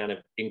them to kind of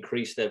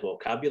increase their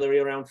vocabulary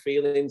around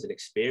feelings and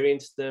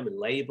experience them and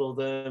label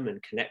them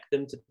and connect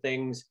them to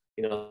things,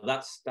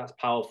 that's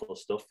powerful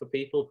stuff for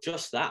people.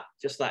 Just that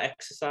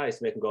exercise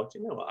to make them go, do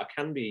you know what, I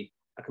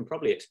can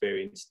probably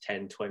experience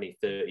 10, 20,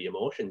 30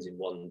 emotions in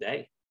one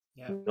day.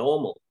 Yeah.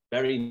 Normal,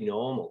 very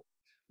normal.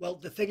 Well,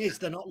 the thing is,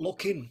 they're not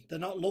looking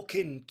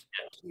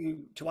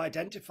to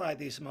identify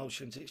these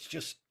emotions.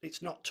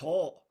 It's not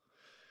taught.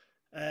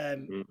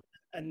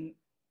 And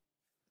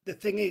the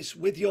thing is,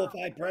 with your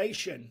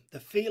vibration, the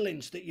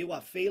feelings that you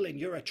are feeling,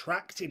 you're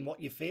attracting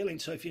what you're feeling.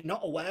 So if you're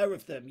not aware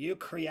of them, you're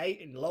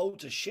creating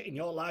loads of shit in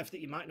your life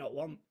that you might not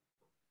want.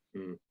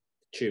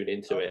 Tune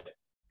into it.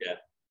 Yeah.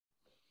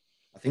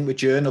 I think with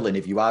journaling,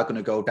 if you are going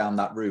to go down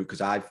that route,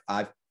 because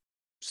I've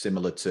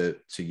similar to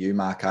you,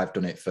 Mark, I've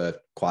done it for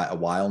quite a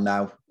while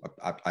now.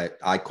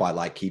 I quite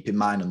like keeping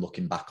mine and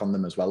looking back on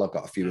them as well. I've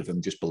got a few of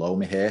them just below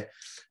me here.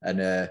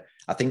 And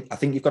I think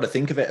you've got to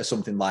think of it as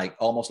something like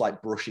almost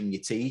like brushing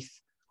your teeth.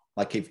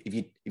 Like if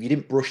you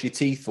didn't brush your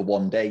teeth for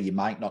one day, you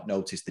might not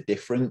notice the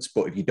difference.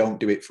 But if you don't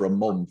do it for a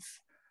month,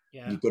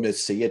 you're going to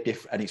see a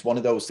difference. And it's one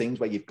of those things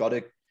where you've got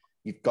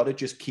to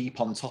just keep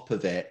on top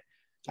of it.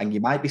 And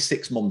you might be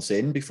 6 months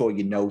in before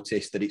you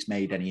notice that it's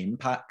made any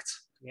impact.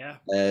 Yeah.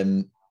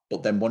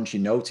 But then once you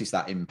notice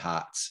that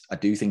impact, I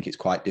do think it's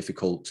quite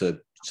difficult to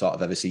sort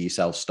of ever see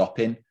yourself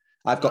stopping.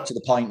 I've got to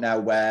the point now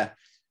where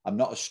I'm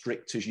not as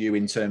strict as you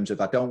in terms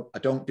of I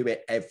don't do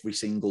it every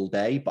single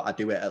day, but I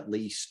do it at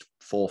least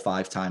 4 or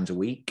 5 times a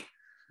week.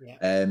 Yeah.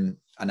 And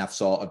I've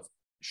sort of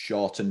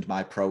shortened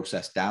my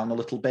process down a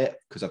little bit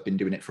because I've been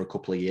doing it for a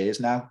couple of years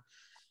now.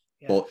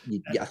 Yeah. But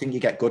I think you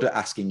get good at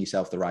asking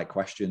yourself the right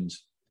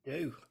questions.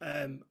 You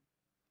do.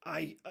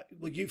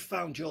 Well, you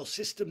found your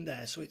system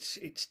there, so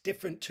it's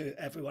different to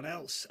everyone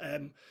else.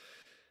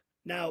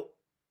 Now,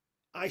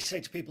 I say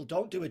to people,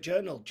 don't do a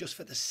journal just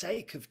for the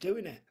sake of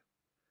doing it.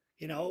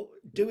 You know,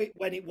 do it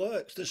when it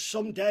works. There's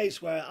some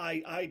days where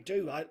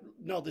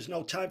no, there's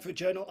no time for a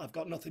journal. I've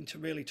got nothing to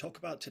really talk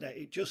about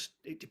today.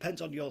 It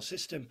depends on your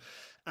system.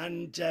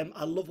 And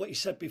I love what you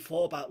said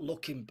before about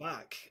looking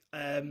back.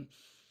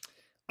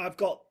 I've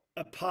got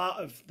a part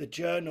of the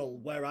journal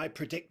where I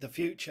predict the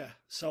future.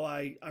 So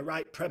I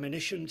write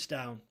premonitions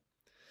down,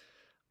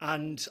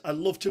 and I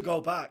love to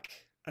go back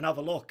and have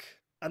a look,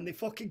 and they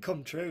fucking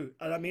come true.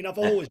 And I mean, I've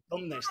always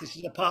done this. This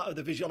is a part of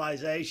the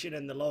visualization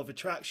and the law of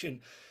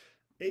attraction.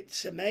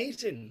 It's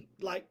amazing.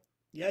 Like,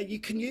 yeah, you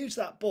can use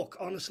that book,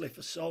 honestly,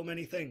 for so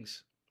many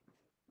things.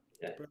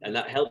 Yeah. And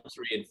that helps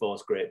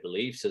reinforce great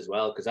beliefs as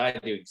well, because I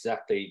do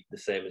exactly the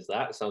same as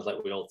that. It sounds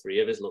like we all three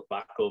of us look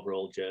back over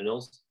old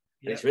journals.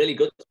 Yeah. And it's really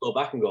good to go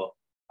back and go,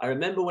 I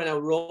remember when I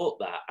wrote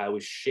that, I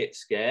was shit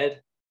scared.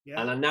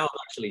 Yeah. And I now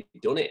actually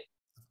done it.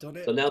 So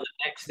now the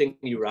next thing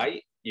you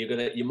write,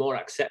 you're more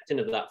accepting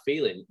of that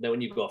feeling. Then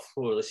when you go,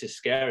 oh, this is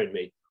scaring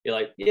me, you're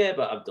like, yeah,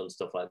 but I've done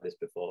stuff like this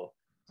before.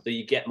 So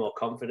you get more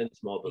confidence,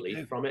 more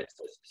belief from it.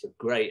 So it's a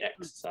great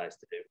exercise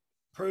to do.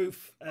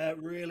 Proof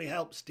really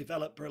helps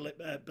develop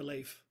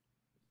belief.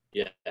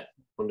 Yeah,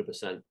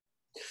 100%.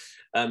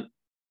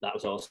 That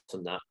was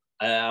awesome. That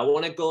I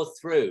want to go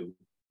through,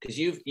 because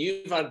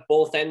you've had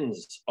both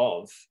ends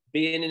of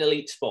being in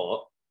elite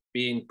sport,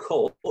 being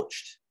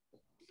coached.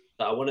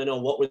 But I want to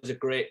know, what was a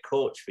great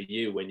coach for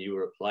you when you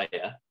were a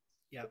player?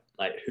 Yeah.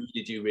 Like, who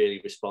did you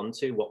really respond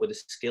to? What were the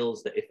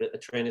skills that, if a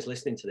trainer's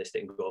listening to this,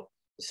 they can go,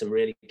 some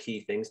really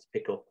key things to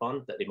pick up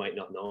on that they might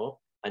not know?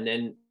 And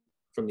then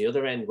from the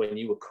other end, when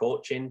you were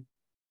coaching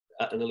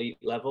at an elite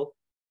level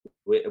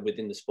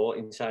within the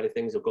sporting side of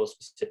things, or go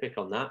specific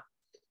on that,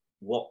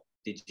 what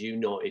did you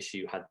notice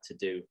you had to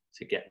do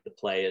to get the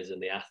players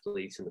and the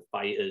athletes and the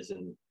fighters,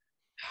 and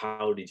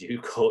how did you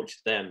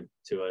coach them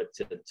to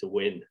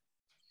win?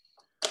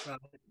 Right.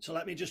 So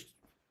let me just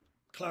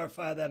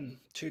clarify them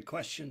 2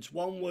 questions.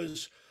 One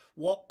was,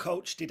 what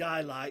coach did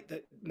I like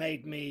that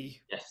made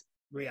me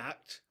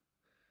react,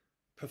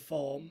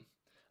 perform,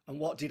 and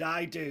what did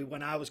I do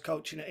when I was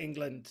coaching at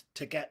England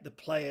to get the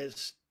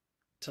players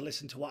to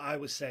listen to what I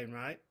was saying,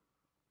 right?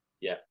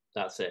 Yeah,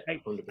 that's it,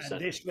 100%.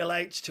 And this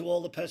relates to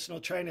all the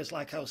personal trainers,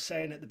 like I was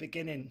saying at the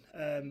beginning.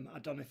 I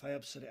don't know if I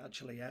have said it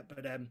actually yet,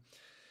 but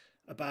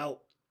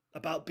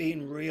about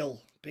being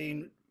real,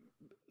 being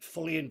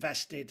fully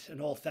invested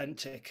and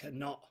authentic, and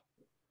not.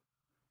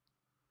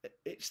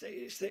 It's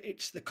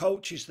the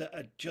coaches that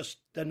are just,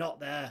 they're not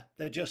there.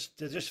 They're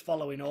just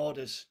following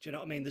orders. Do you know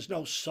what I mean? There's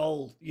no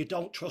soul. You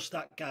don't trust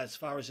that guy as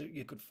far as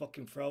you could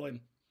fucking throw him.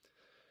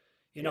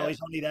 You know,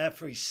 he's only there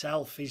for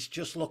himself. He's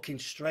just looking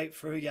straight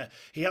through you.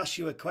 He asks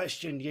you a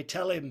question, you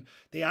tell him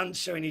the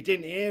answer, and he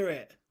didn't hear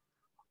it.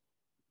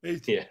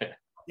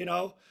 You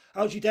know,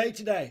 how's your day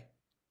today?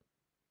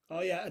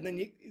 Oh yeah, and then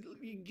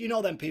you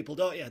know them people,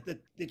 don't you?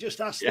 They just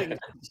ask things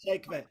for the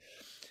sake of it.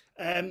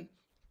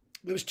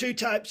 There was 2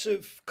 types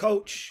of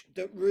coach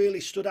that really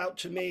stood out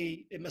to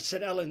me in my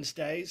St. Helens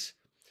days.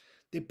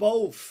 They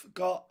both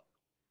got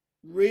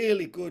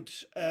really good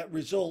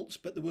results,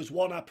 but there was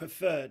one I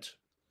preferred.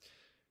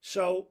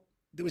 So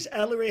there was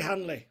Ellery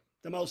Hanley,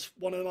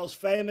 one of the most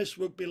famous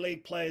rugby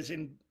league players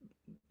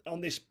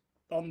on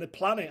the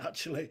planet,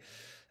 actually.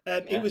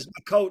 He was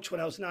my coach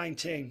when I was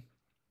 19.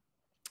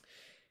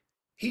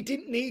 He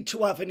didn't need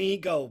to have an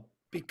ego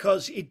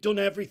because he'd done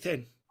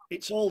everything.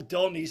 It's all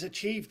done. He's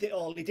achieved it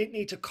all. He didn't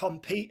need to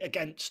compete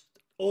against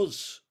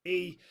us.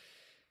 He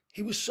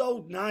was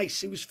so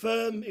nice. He was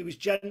firm. He was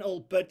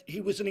gentle, but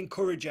he was an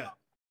encourager.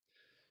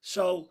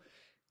 So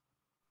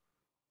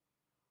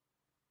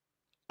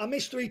I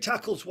missed 3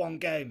 tackles one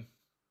game.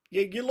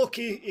 You're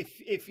lucky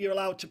if you're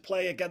allowed to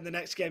play again the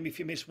next game if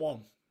you miss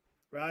 1,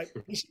 right?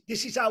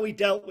 This is how he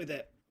dealt with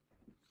it.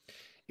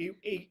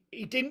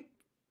 He didn't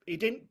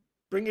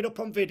bring it up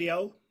on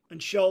video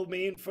and show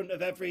me in front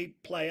of every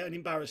player and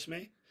embarrass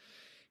me.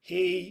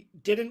 He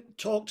didn't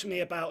talk to me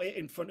about it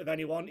in front of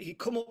anyone. He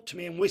come up to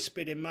me and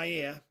whispered in my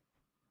ear,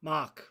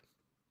 "Mark."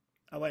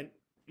 I went,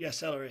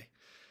 "Yes, Ellery."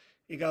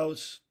 He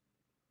goes,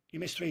 "You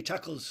missed 3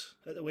 tackles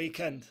at the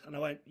weekend." And I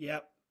went,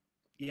 Yep,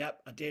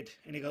 I did.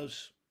 And he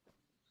goes,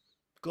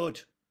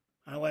 "Good."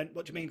 And I went,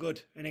 "What do you mean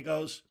good?" And he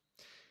goes,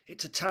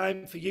 "It's a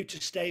time for you to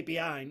stay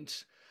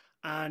behind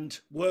and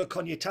work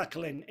on your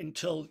tackling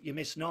until you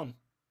miss none."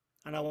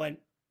 And I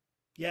went,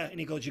 "Yeah." And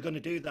he goes, "You're going to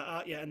do that,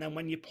 aren't you? And then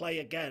when you play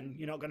again,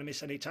 you're not going to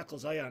miss any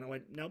tackles, are you?" And I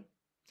went, "No."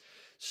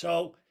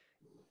 So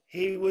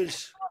he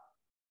was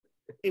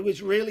It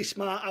was really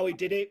smart how he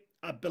did it.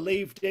 I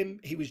believed him.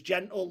 He was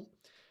gentle.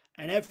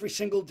 And every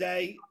single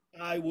day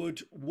I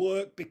would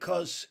work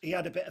because he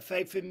had a bit of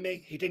faith in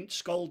me. He didn't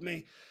scold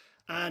me.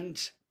 And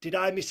did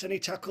I miss any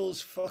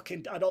tackles?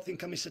 Fucking, I don't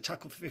think I missed a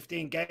tackle for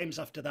 15 games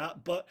after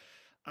that. But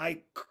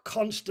I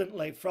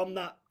constantly, from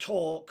that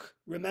talk,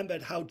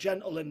 remembered how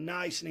gentle and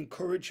nice and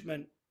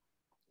encouraging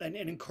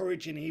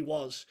he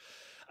was.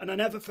 And I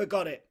never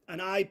forgot it.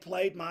 And I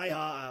played my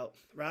heart out,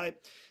 right?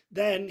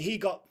 Then he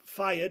got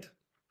fired.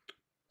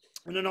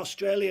 And an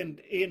Australian,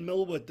 Ian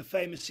Millwood, the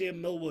famous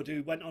Ian Millwood,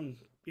 who went on,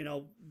 you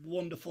know,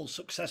 wonderful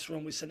success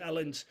run with St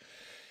Helens.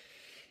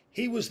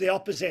 He was the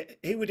opposite.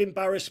 He would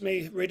embarrass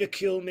me,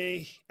 ridicule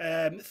me,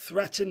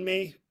 threaten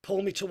me,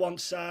 pull me to one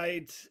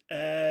side.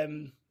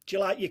 Do you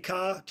like your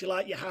car? Do you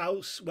like your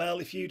house? Well,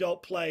 if you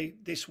don't play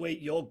this week,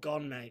 you're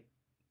gone, mate.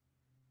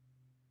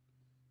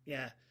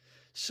 Yeah.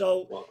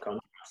 So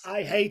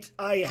I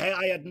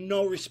had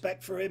no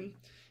respect for him.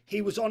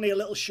 He was only a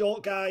little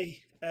short guy.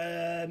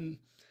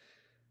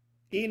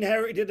 He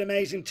inherited an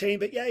amazing team,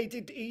 but yeah,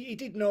 he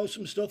did know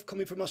some stuff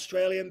coming from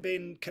Australia and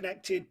being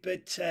connected,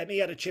 but he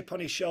had a chip on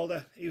his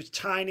shoulder. He was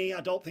tiny.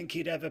 I don't think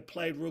he'd ever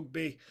played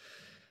rugby.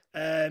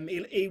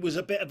 He was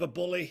a bit of a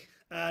bully,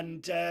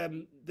 and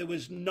there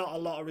was not a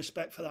lot of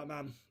respect for that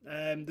man.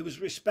 There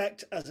was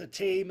respect as a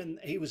team, and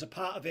he was a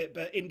part of it,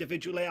 but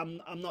individually,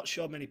 I'm not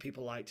sure many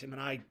people liked him, and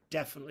I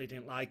definitely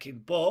didn't like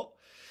him, but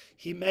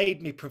he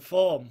made me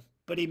perform,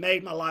 but he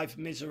made my life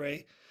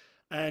misery,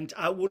 and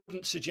I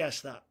wouldn't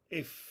suggest that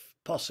if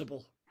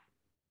possible.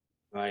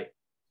 Right.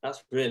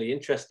 That's really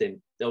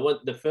interesting.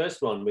 The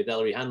first one with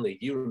Ellery Hanley,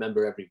 you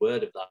remember every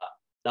word of that.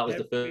 That was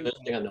the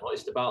first thing I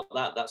noticed about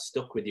that. That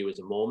stuck with you as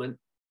a moment.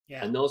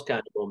 Yeah. And those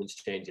kind of moments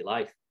change your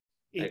life.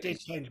 It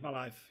did change my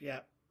life. Yeah.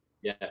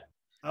 Yeah.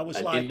 I was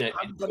and like,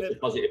 I'm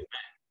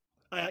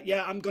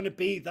going to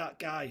be that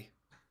guy.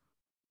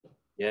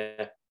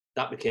 Yeah.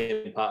 That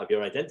became part of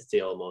your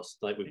identity almost,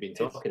 like we've been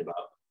talking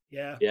about.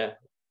 Yeah. Yeah.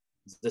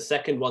 The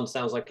second one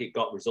sounds like it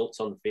got results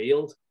on the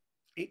field.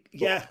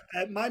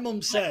 My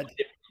mum said.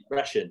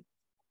 Impression.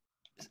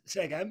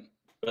 Say again.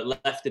 But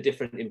left a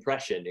different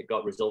impression. It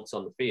got results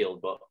on the field,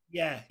 but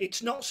yeah,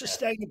 it's not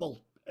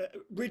sustainable.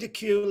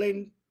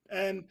 Ridiculing.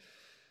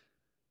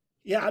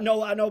 Yeah, I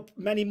know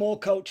many more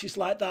coaches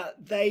like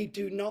that. They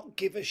do not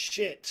give a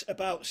shit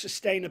about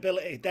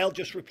sustainability. They'll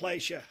just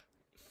replace you.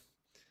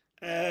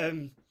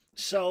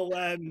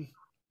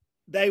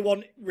 They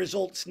want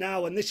results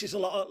now, and this is a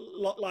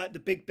lot like the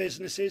big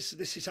businesses.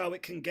 This is how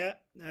it can get.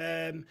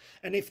 And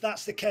if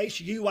that's the case,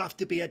 you have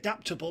to be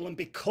adaptable and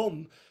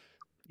become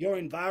your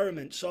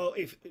environment. So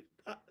if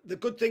the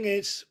good thing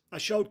is, I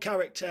showed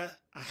character.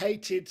 I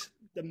hated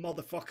the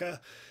motherfucker,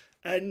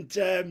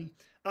 and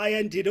I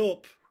ended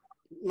up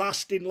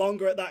lasting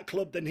longer at that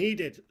club than he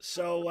did.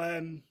 So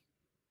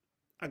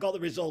I got the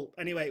result.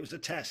 Anyway, it was a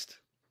test.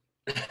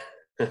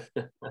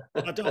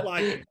 I don't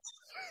like it.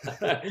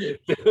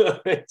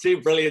 Two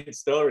brilliant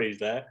stories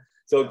there.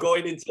 So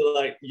going into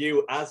like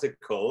you as a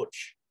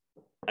coach,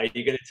 are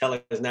you going to tell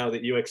us now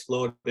that you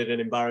exploded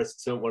and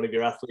embarrassed one of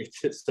your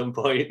athletes at some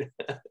point?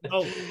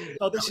 Oh,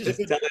 this is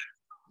a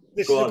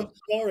good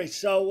story.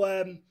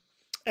 So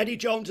Eddie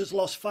Jones has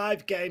lost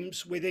 5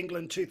 games with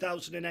England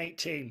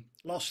 2018.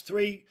 Lost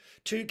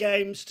 2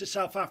 games to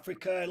South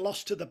Africa,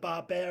 lost to the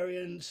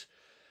Barbarians.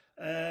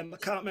 I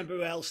can't remember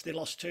who else they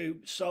lost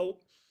to. So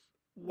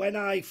when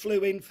I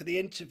flew in for the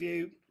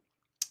interview,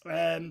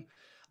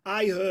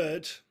 I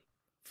heard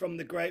from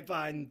the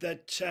grapevine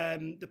that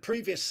the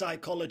previous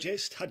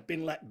psychologist had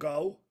been let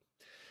go.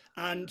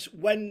 And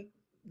when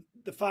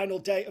the final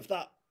date of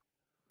that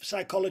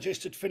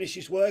psychologist had finished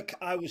his work,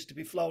 I was to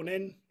be flown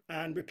in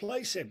and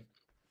replace him.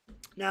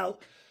 Now,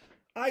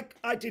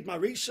 I did my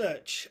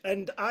research,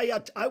 and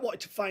I wanted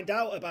to find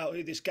out about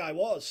who this guy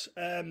was.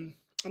 I'm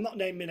not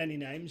naming any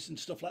names and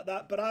stuff like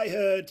that, but I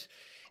heard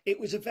it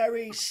was a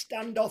very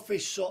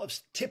standoffish sort of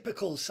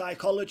typical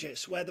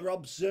psychologist where they're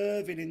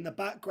observing in the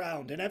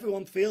background and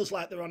everyone feels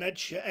like they're on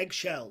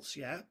eggshells.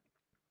 Yeah.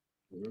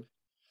 Mm-hmm.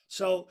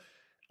 So,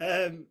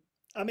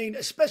 I mean,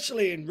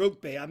 especially in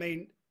rugby, I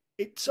mean,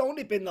 it's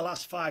only been the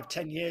last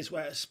 5-10 years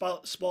where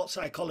sports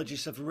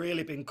psychologists have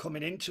really been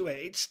coming into it.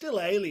 It's still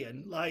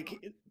alien.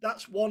 Like,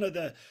 that's one of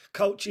the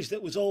coaches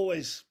that was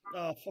always,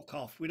 oh, fuck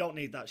off. We don't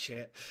need that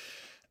shit.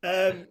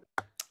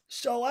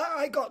 So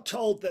I got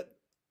told that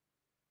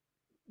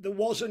there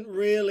wasn't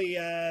really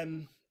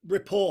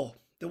rapport.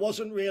 There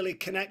wasn't really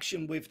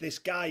connection with this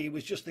guy. He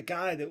was just the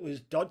guy that was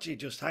dodgy,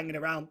 just hanging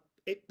around.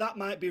 That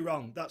might be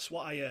wrong. That's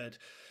what I heard.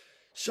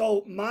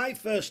 So my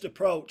first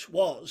approach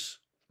was,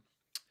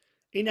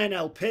 in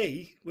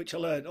NLP, which I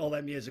learned all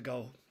them years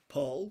ago,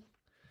 Paul,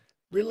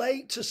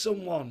 relate to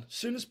someone as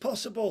soon as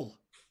possible.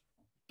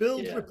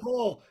 Build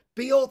rapport.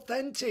 Be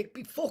authentic.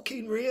 Be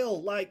fucking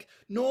real. Like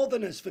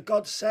Northerners, for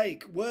God's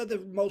sake, we're the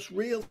most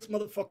real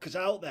motherfuckers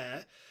out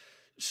there.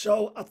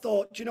 So I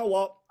thought, do you know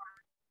what?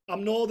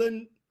 I'm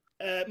Northern.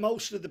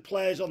 Most of the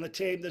players on the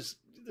team, there's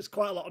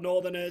quite a lot of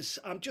Northerners.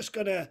 I'm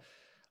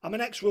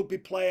an ex-rugby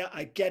player.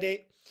 I get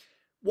it.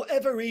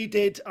 Whatever he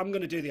did, I'm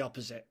going to do the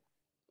opposite.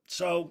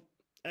 So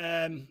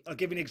I'll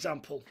give you an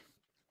example.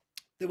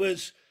 There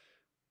was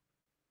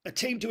a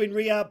team doing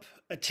rehab,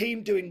 a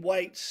team doing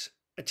weights,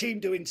 a team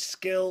doing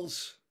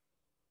skills,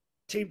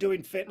 team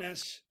doing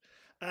fitness,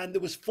 and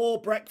there was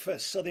 4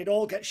 breakfasts, so they'd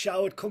all get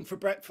showered, come for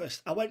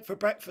breakfast. I went for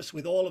breakfast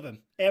with all of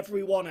them.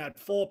 Everyone had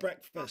 4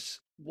 breakfasts,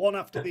 one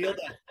after the other.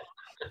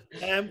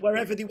 And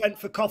wherever they went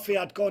for coffee,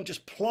 I'd go and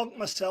just plonk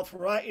myself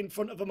right in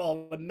front of them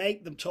all and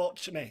make them talk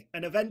to me.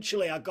 And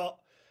eventually I got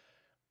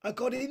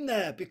in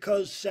there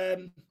because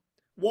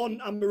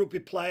one, I'm a rugby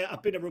player.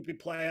 I've been a rugby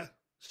player,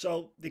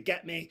 so they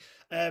get me.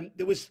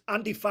 There was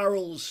Andy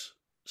Farrell's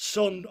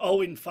son,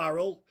 Owen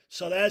Farrell.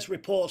 So there's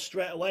reports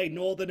straight away.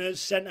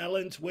 Northerners, St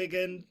Helens,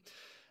 Wigan.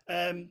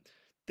 There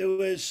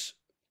was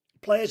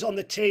players on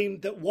the team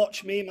that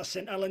watched me in my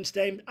St Helens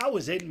game. I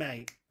was in,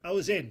 mate. I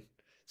was in.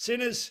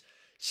 Soon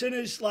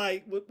as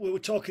like we were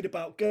talking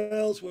about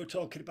girls, we were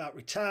talking about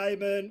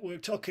retirement, we were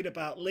talking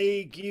about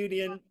league,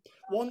 union.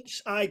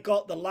 Once I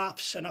got the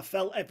laughs and I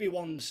felt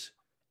everyone's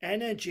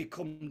energy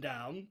come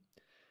down,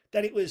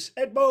 then it was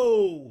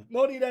Edmo,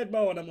 morning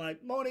Edmo, and I'm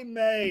like, morning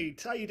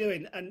mate, how you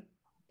doing? And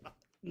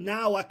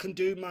now I can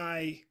do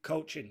my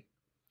coaching.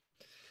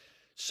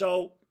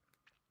 So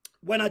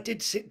when I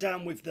did sit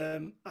down with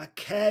them, I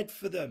cared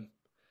for them.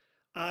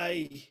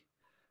 I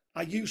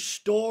used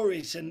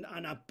stories and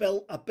I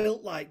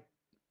built like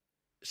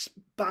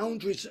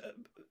boundaries,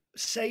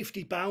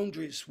 safety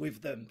boundaries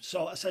with them.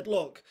 So I said,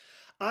 look,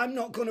 I'm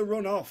not going to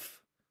run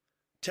off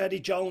Teddy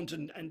Jones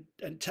and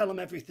tell him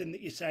everything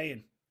that you're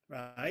saying,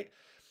 right?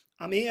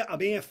 I'm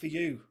here for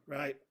you,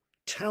 right?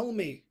 Tell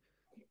me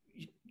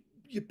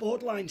your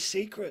borderline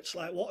secrets.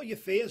 Like, what are your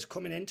fears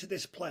coming into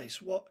this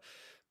place? What,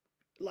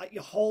 like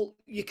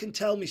you can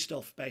tell me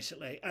stuff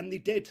basically. And they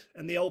did,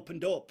 and they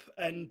opened up.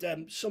 And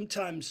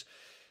sometimes,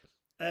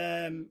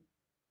 it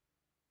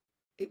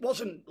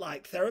wasn't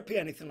like therapy,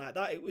 anything like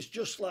that. It was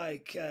just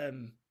like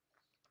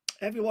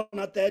everyone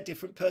had their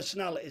different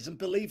personalities. And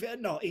believe it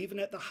or not, even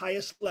at the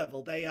highest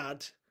level, they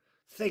had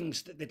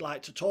things that they'd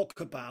like to talk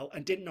about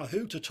and didn't know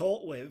who to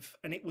talk with.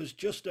 And it was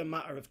just a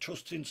matter of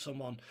trusting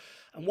someone.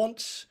 And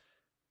once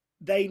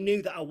they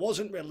knew that I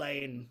wasn't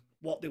relaying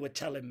what they were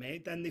telling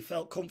me, then they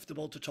felt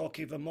comfortable to talk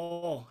even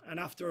more. And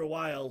after a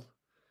while,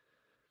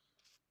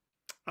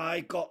 I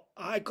got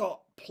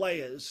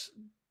players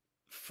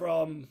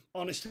from,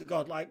 honest to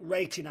God, like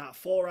rating at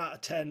 4 out of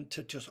 10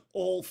 to just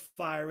all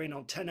firing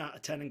on 10 out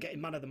of 10 and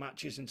getting man of the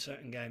matches in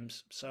certain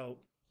games. So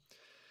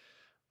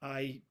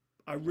I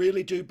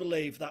really do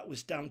believe that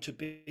was down to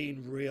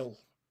being real,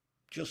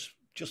 just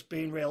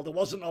being real. There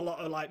wasn't a lot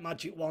of like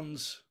magic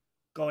wands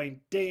going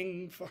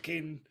ding,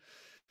 fucking,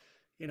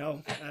 you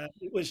know.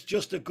 It was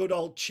just a good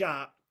old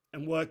chat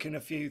and working a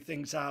few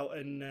things out,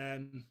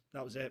 and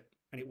that was it,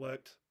 and it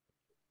worked.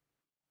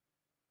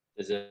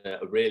 There's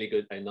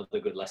another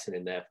good lesson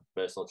in there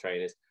for personal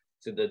trainers.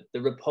 So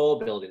the rapport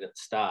building at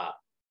the start.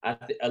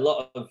 A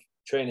lot of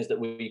trainers that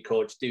we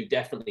coach do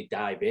definitely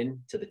dive in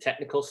to the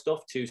technical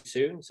stuff too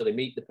soon. So they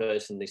meet the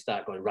person, they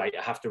start going, right,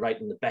 I have to write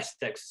them the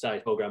best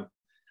exercise program,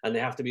 and they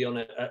have to be on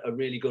a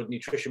really good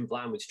nutrition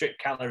plan with strict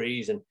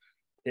calories and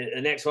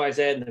X, Y,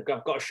 Z. And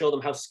I've got to show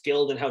them how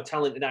skilled and how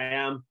talented I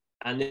am.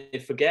 And they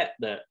forget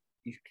that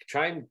you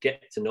try and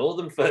get to know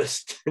them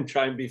first and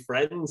try and be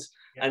friends.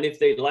 Yeah. And if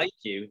they like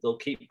you, they'll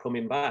keep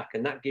coming back.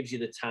 And that gives you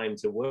the time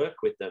to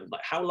work with them.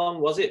 Like, how long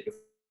was it before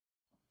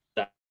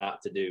you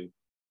started to do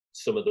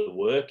some of the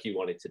work you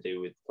wanted to do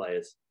with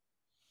players?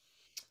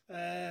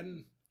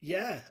 I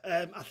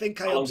think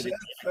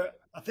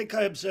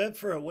I observed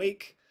for a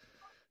week.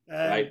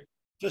 Right.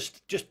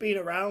 Just being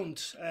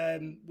around.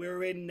 We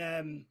were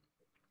in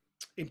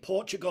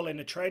Portugal in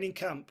a training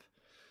camp,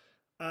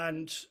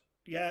 and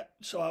yeah,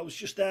 so I was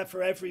just there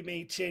for every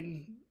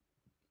meeting,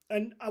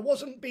 and I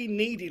wasn't being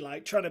needy,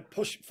 like trying to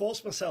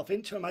force myself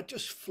into them. I'd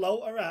just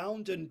float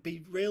around and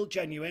be real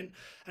genuine.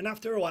 And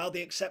after a while,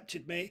 they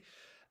accepted me.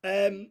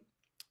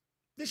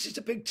 This is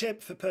a big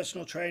tip for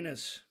personal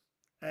trainers.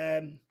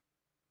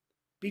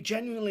 Be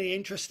genuinely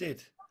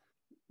interested.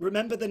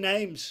 Remember the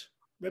names.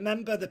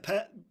 Remember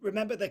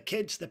the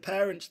kids, the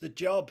parents, the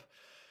job.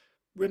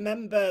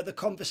 Remember the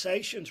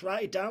conversations.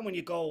 Write it down when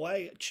you go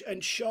away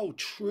and show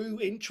true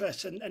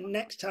interest. And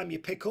next time you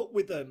pick up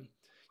with them,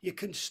 you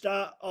can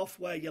start off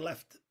where you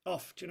left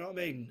off. Do you know what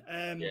I mean?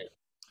 Yeah.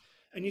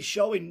 And you're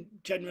showing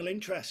general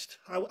interest.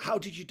 How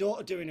did your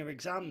daughter do in her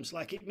exams?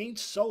 Like, it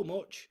means so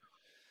much.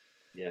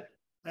 Yeah.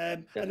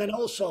 And then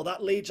also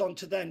that leads on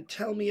to then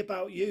tell me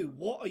about you.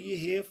 What are you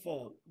here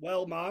for?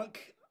 Well, Mark,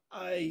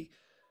 I've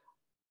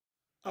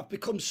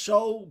become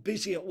so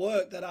busy at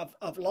work that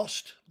I've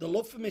lost the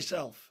love for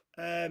myself.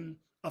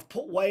 I've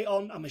put weight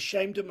on. I'm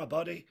ashamed of my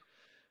body.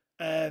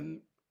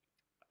 I've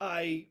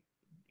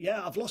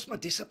lost my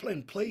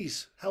discipline.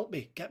 Please help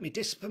me get me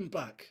discipline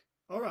back.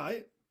 All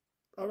right.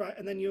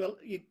 And then you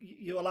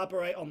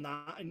elaborate on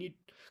that, and you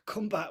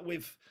come back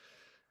with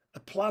a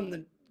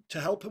plan to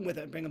help them with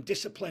it and bring them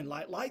discipline.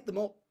 Like, light them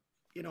up.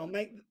 You know,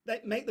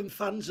 make them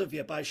fans of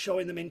you by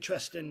showing them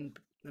interest in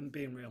them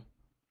being real.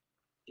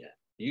 Yeah,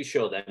 you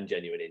show them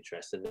genuine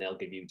interest, and they'll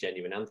give you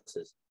genuine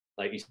answers.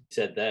 like you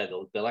said there,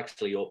 they'll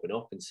actually open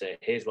up and say,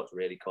 here's what's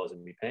really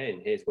causing me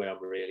pain. Here's where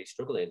I'm really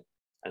struggling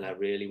and I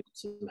really want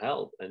some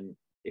help. And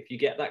if you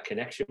get that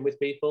connection with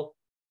people,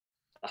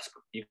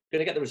 you're going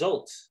to get the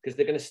results, because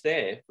they're going to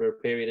stay for a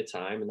period of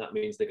time, and that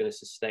means they're going to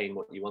sustain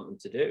what you want them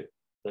to do.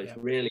 So it's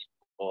really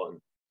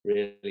important,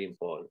 really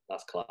important.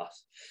 That's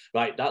class.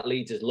 Right, that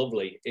leads us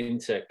lovely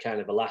into kind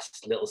of a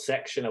last little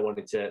section I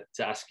wanted to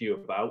ask you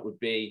about, would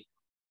be,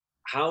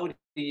 how do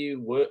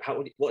you work?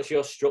 What's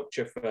your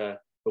structure for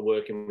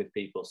working with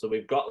people? So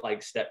we've got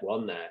like step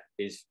one there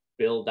is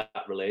build that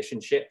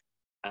relationship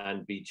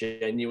and be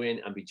genuine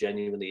and be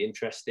genuinely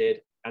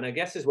interested. And I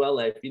guess as well,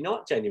 if you're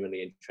not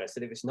genuinely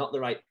interested, if it's not the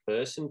right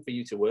person for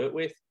you to work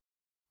with,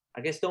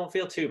 I guess don't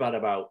feel too bad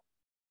about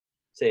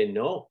saying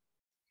no,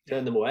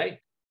 turn them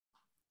away.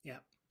 Yeah.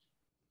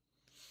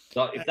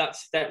 So if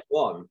that's step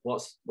one,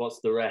 what's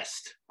the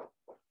rest?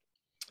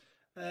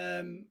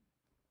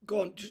 Go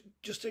on,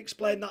 just to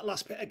explain that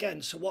last bit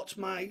again. So what's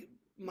my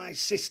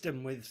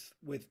system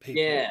with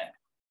people? Yeah.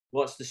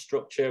 What's the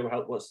structure?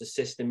 What's the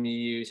system you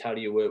use? How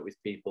do you work with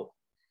people?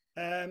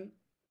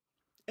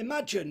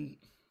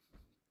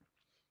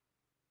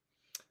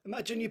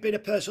 Imagine you've been a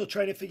personal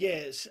trainer for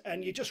years,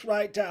 and you just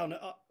write down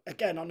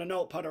again on a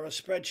notepad or a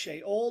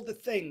spreadsheet all the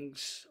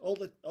things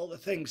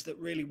that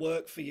really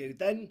work for you.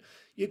 Then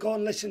you go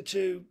and listen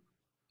to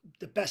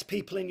the best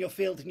people in your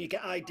field and you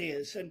get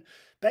ideas. And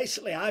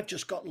basically I've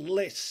just got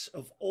lists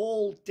of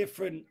all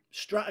different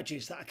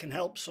strategies that I can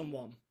help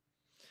someone.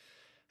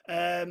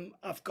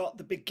 I've got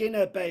the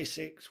beginner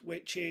basics,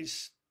 which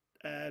is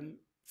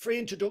free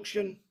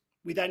introduction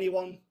with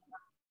anyone.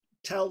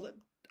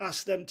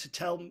 Ask them to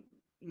tell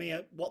me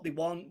what they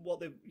want, what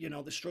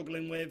they're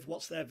struggling with,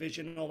 what's their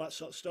vision, all that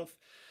sort of stuff.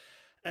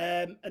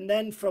 And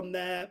then from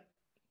there,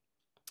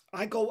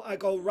 I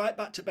go right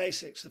back to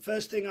basics. The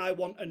first thing I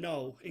want to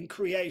know in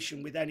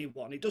creation with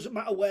anyone, it doesn't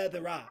matter where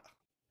they're at.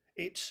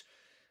 It's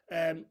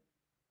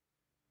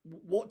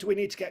what do we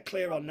need to get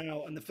clear on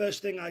now? And the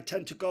first thing I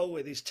tend to go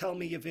with is tell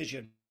me your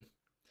vision.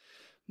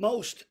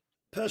 Most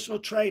personal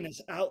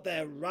trainers out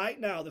there right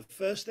now, the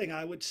first thing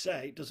I would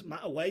say, doesn't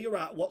matter where you're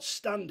at, what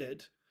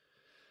standard,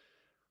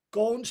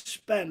 go and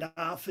spend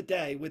half a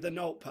day with a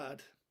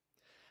notepad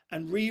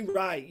and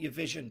rewrite your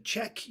vision.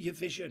 Check your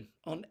vision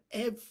on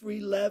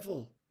every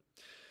level.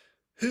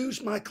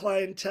 Who's my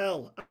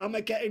clientele? Am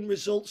I getting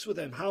results with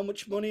them? How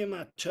much money am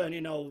I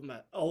turning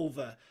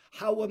over?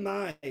 How am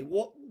I?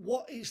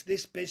 What is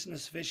this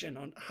business vision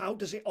on? How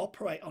does it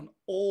operate on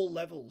all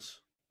levels?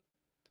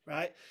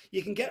 Right?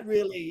 You can get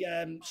really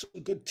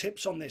some good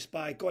tips on this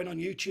by going on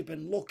YouTube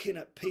and looking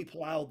at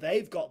people, how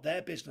they've got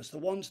their business, the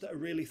ones that are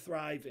really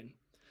thriving.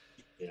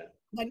 Yeah.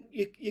 Then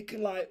you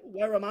can like,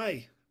 where am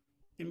I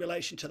in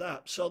relation to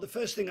that? So the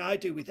first thing I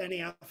do with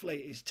any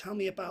athlete is tell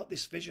me about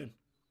this vision.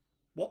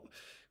 What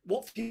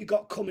have you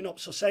got coming up?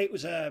 So say it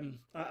was,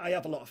 I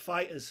have a lot of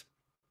fighters.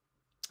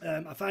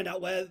 I find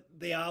out where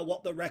they are,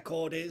 what the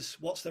record is,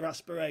 what's their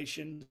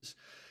aspirations.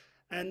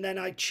 And then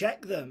I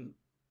check them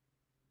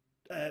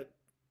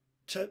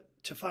to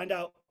find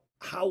out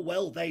how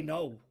well they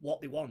know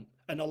what they want.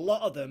 And a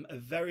lot of them are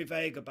very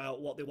vague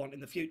about what they want in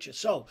the future.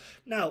 So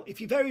now,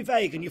 if you're very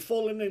vague and you're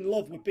falling in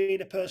love with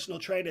being a personal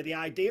trainer, the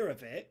idea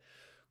of it,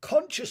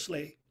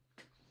 consciously,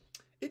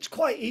 it's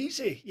quite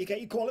easy. You get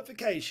your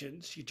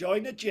qualifications, you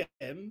join a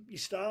gym, you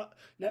start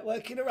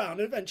networking around,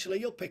 and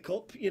eventually you'll pick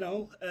up,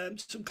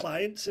 some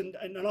clients and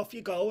off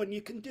you go, and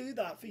you can do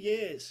that for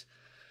years.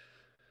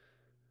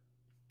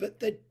 But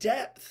the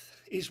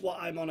depth is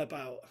what I'm on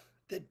about.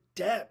 The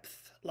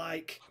depth,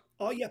 like,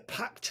 are you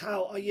packed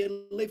out? Are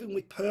you living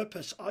with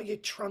purpose? Are you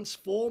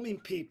transforming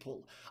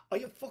people? Are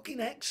you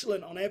fucking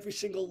excellent on every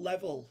single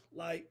level?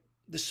 Like,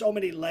 there's so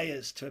many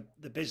layers to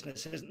the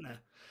business, isn't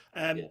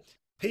there?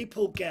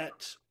 People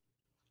get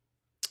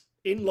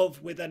in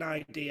love with an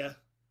idea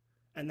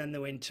and then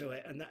they're into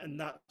it, and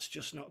that's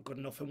just not good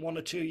enough. And 1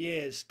 or 2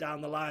 years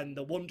down the line,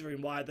 they're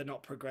wondering why they're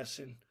not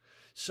progressing.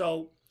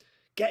 So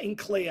getting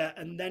clear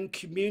and then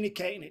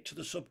communicating it to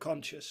the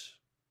subconscious.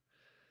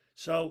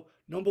 So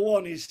number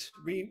one is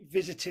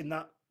revisiting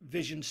that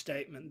vision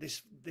statement,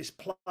 this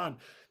plan.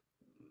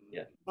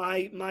 Yeah.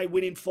 My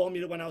winning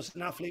formula when I was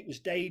an athlete was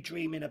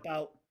daydreaming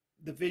about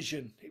the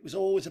vision. It was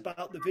always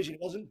about the vision.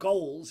 It wasn't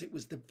goals, it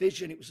was the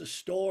vision, it was a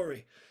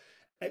story,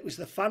 it was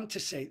the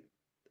fantasy.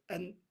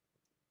 And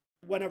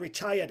when I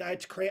retired, I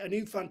had to create a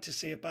new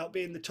fantasy about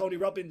being the Tony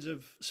Robbins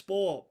of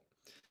sport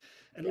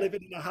and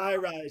living in a high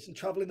rise and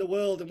traveling the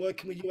world and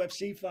working with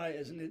UFC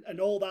fighters and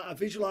all that. I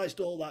visualized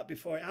all that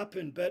before it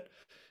happened, but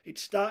it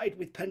started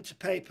with pen to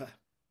paper.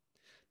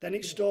 Then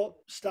it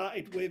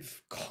started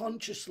with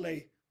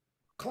consciously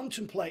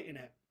contemplating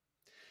it.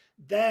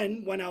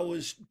 Then when I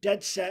was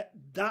dead set,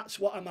 that's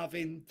what I'm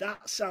having,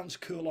 that sounds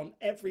cool on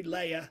every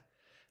layer,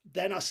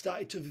 then I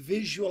started to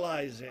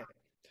visualize it.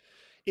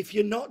 If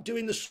you're not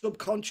doing the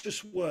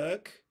subconscious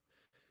work,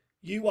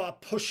 you are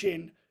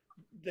pushing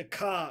the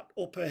cart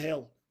up a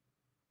hill,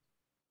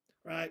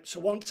 right? So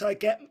once I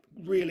get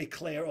really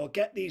clear or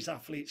get these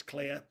athletes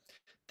clear,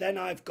 then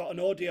I've got an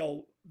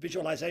audio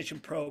visualization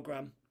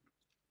program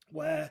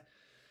where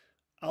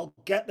I'll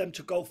get them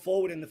to go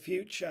forward in the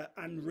future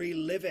and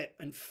relive it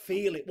and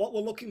feel it. What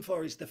we're looking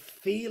for is the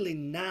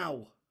feeling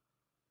now.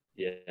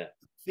 Yeah.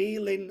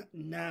 Feeling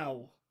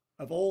now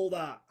of all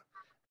that.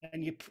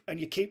 And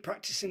you keep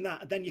practicing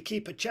that. And then you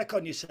keep a check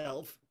on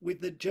yourself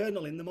with the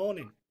journal in the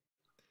morning.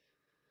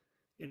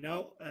 You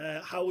know,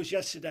 how was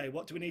yesterday?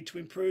 What do we need to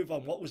improve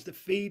on? What was the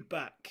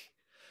feedback?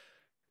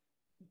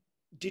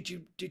 Did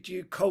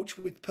you coach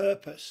with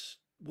purpose?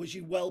 Was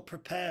you well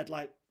prepared?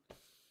 Like,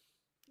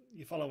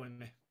 you following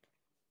me?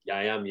 Yeah,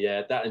 I am.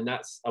 Yeah,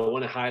 I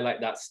want to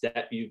highlight that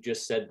step you've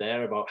just said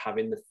there about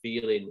having the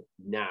feeling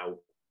now.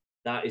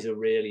 That is a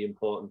really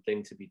important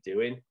thing to be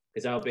doing,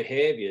 because our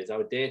behaviors,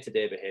 our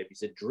day-to-day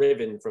behaviors, are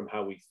driven from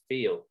how we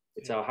feel.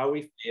 It's how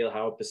we feel,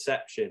 our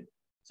perception.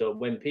 So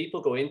when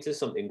people go into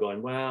something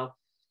going, well,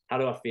 how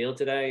do I feel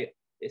today?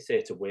 They say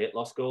it's a weight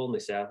loss goal, and they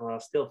say, well, I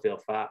still feel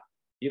fat.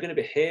 You're going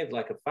to behave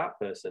like a fat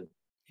person.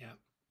 Yeah.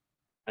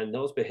 And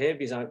those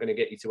behaviors aren't going to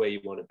get you to where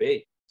you want to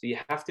be. So you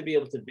have to be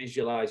able to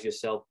visualize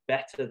yourself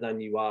better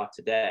than you are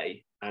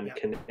today and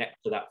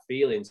connect to that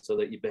feeling so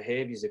that your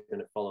behaviors are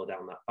going to follow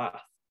down that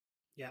path.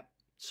 Yeah.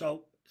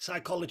 So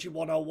Psychology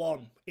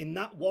 101, in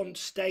that one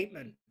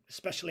statement,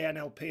 especially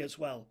NLP as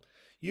well,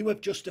 you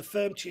have just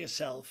affirmed to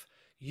yourself,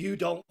 you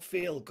don't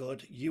feel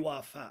good, you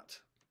are fat.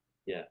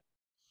 Yeah.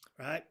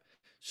 Right.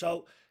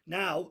 So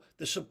now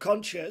the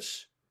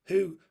subconscious,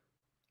 who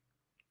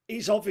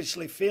is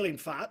obviously feeling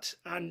fat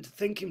and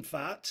thinking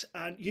fat,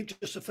 and you've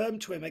just affirmed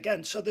to him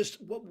again. So there's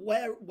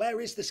where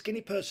is the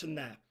skinny person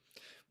there?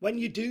 When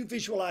you do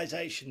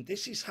visualization,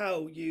 this is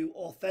how you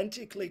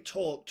authentically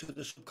talk to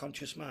the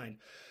subconscious mind.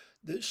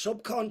 The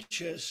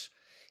subconscious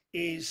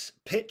is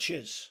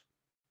pictures.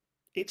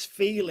 It's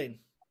feeling.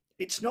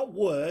 It's not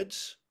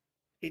words.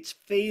 It's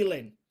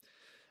feeling.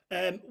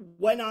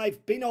 When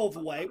I've been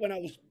overweight, when I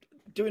was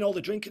doing all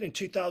the drinking in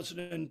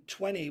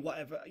 2020,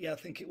 whatever, I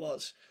think it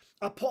was,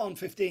 I put on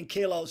 15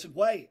 kilos of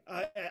weight.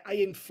 I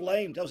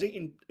inflamed. I was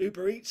eating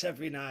Uber Eats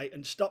every night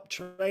and stopped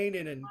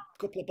training and a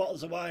couple of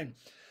bottles of wine.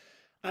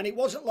 And it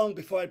wasn't long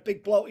before I had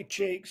big bloated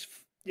cheeks,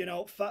 you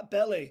know, fat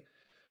belly.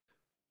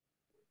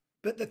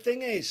 But the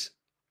thing is,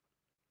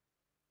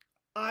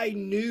 I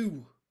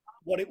knew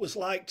what it was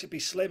like to be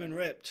slim and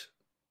ripped.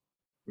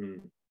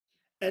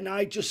 And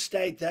I just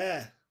stayed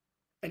there.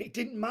 And it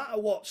didn't matter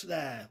what's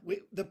there.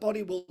 The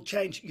body will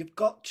change. You've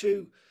got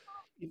to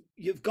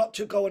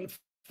go and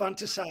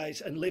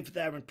fantasize and live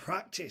there and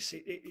practice.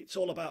 It's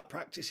all about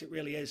practice. It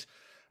really is.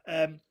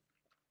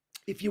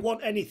 If you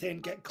want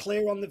anything, get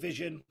clear on the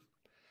vision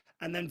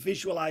and then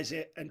visualize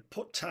it and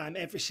put time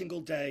every single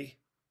day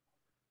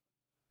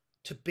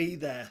to be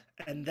there,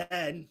 and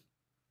then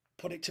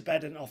put it to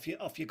bed and off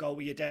you go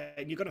with your day,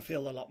 and you're going to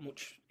feel a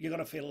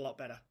lot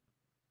better.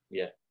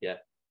 Yeah.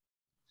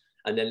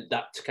 And then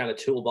that kind of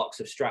toolbox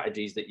of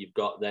strategies that you've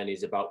got then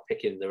is about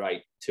picking the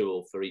right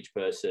tool for each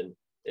person.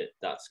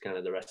 That's kind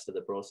of the rest of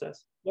the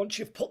process. Once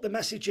you've put the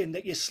message in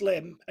that you're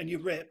slim and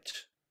you're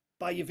ripped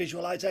by your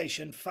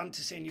visualization,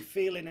 fantasy, and you're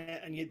feeling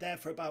it, and you're there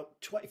for about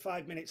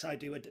 25 minutes, I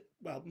do,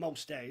 well,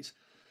 most days.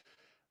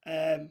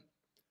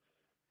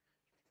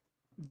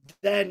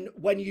 Then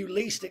when you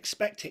least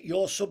expect it,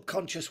 your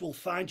subconscious will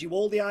find you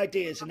all the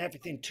ideas and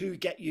everything to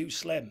get you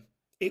slim.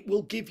 It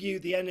will give you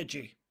the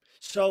energy.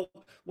 So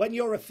when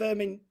you're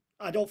affirming,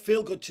 I don't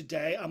feel good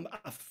today,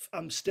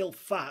 I'm still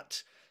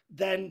fat,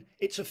 then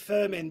it's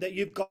affirming that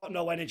you've got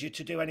no energy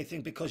to do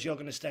anything because you're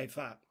going to stay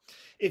fat.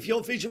 If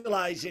you're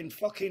visualizing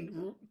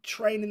fucking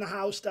training the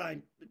house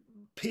down,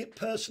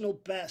 personal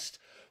best,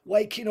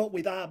 waking up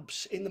with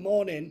abs in the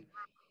morning,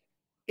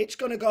 it's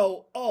going to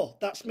go, oh,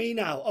 that's me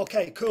now.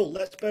 Okay, cool.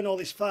 Let's burn all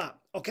this fat.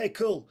 Okay,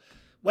 cool.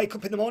 Wake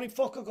up in the morning.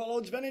 Fuck, I've got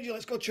loads of energy.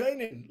 Let's go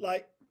training.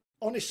 Like,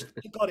 honest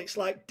to God, it's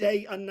like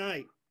day and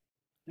night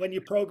when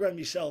you program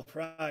yourself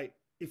right.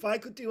 If I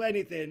could do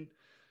anything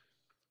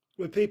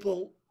with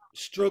people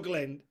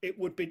struggling, it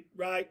would be,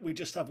 right, we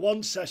just have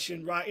one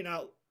session writing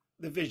out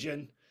the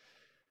vision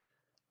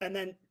and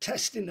then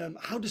testing them.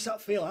 How does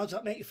that feel? How does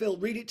that make you feel?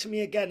 Read it to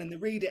me again. And they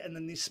read it and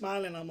then they're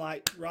smiling. I'm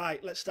like,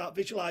 right, let's start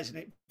visualizing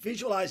it.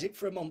 Visualize it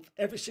for a month,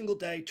 every single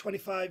day,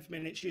 25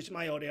 minutes using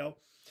my audio,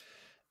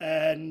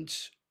 and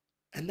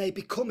they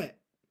become it.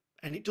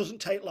 And it doesn't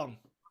take long.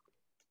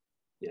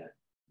 Yeah.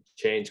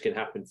 Change can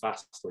happen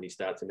fast when you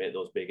start to make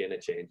those big inner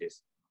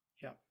changes.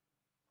 Yeah.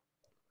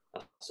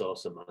 That's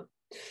awesome, man.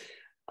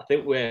 I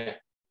think we're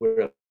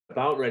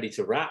about ready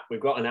to wrap. We've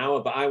got an hour,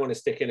 but I want to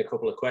stick in a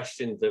couple of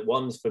questions. That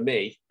one's for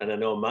me, and I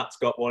know Matt's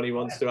got one he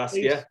wants to ask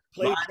you.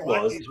 Please,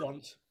 these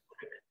ones.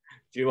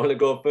 Do you want to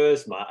go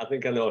first, Matt? I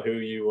think I know who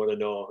you want to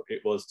know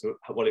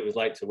what it was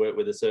like to work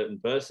with a certain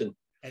person.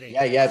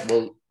 Yeah.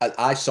 Well,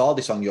 I saw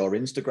this on your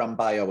Instagram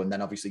bio, and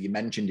then obviously you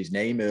mentioned his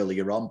name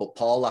earlier on, but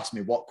Paul asked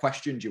me, what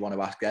question do you want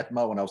to ask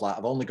Edmo? And I was like,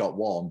 I've only got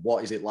one.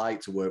 What is it like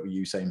to work with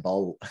Usain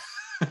Bolt?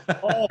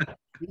 Oh,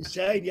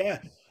 Usain, yeah.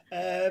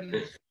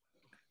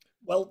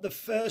 Well, the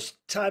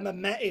first time I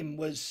met him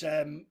was,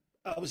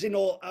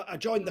 I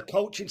joined the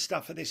coaching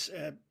staff of this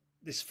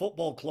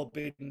football club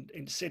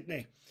in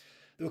Sydney.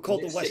 They were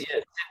called the West.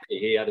 Yeah,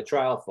 he had a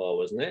trial for,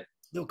 wasn't it?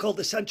 They were called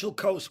the Central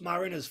Coast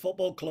Mariners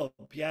Football Club.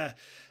 Yeah,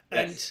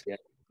 and Yes, yeah.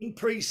 in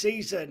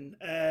pre-season,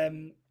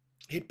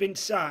 he'd been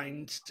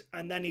signed,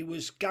 and then he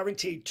was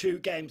guaranteed 2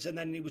 games, and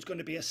then he was going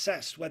to be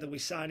assessed whether we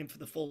sign him for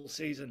the full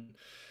season.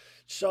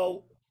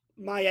 So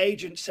my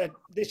agent said,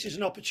 "This is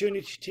an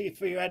opportunity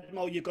for you,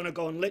 Edmo. You're going to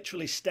go and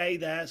literally stay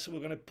there. So we're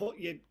going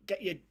to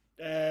get your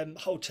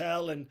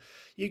hotel, and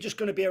you're just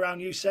going to be around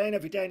Usain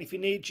every day. And if he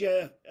needs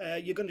you,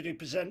 you're going to do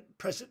present.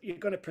 You're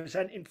going to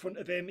present in front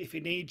of him. If he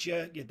needs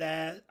you, you're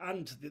there,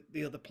 and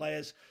the other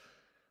players."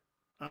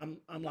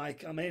 I'm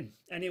like, I'm in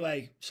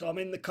anyway. So I'm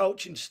in the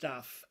coaching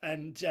staff,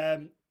 and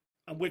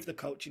I'm with the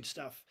coaching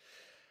staff,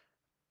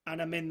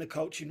 and I'm in the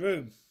coaching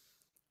room.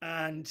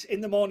 And in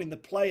the morning, the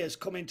players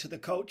come into the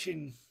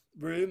coaching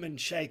room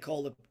and shake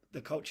all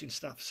the coaching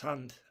staff's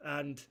hand.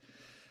 And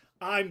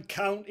I'm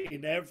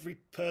counting every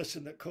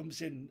person that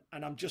comes in,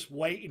 and I'm just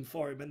waiting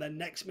for him. And then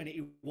next minute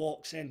he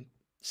walks in,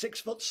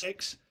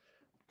 6'6",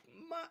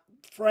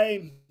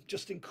 frame,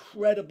 just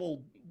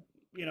incredible,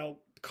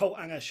 coat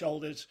hanger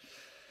shoulders.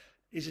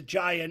 He's a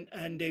giant,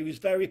 and he was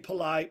very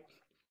polite.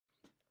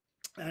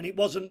 And it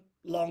wasn't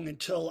long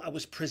until I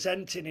was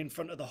presenting in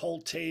front of the whole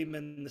team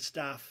and the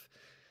staff,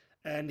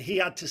 and he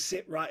had to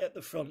sit right at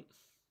the front.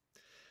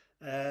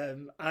 I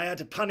had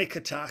a panic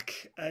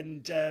attack,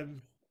 and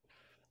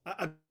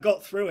I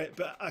got through it,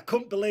 but I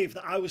couldn't believe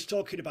that I was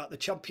talking about the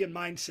champion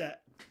mindset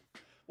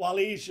while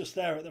he's just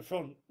there at the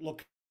front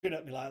looking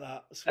at me like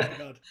that. I swear to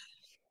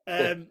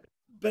God.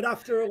 But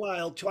after a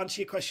while, to answer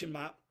your question,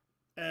 Matt,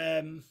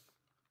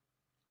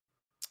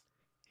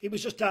 he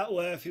was just down to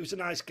earth. He was a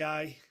nice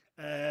guy.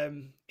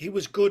 He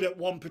was good at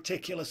one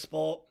particular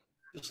sport,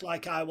 just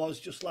like I was,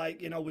 just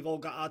like, we've all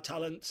got our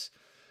talents.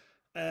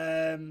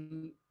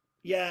 And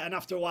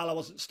after a while, I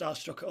wasn't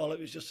starstruck at all. It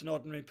was just an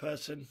ordinary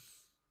person,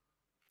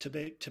 to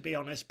be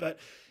honest. But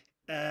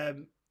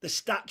the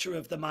stature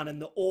of the man and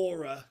the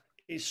aura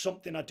is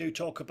something I do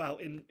talk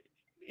about in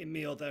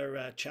my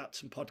other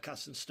chats and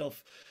podcasts and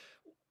stuff.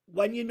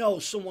 When you know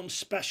someone's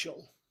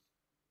special,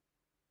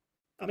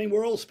 I mean,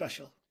 we're all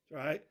special,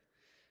 right?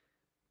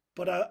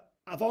 But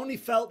I've only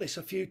felt this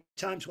a few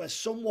times where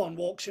someone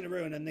walks in a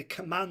room and they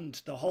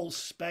command the whole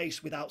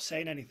space without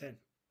saying anything.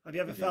 Have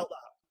you ever felt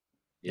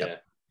that?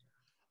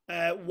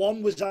 Yeah.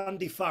 One was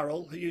Andy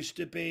Farrell, who used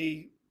to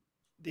be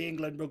the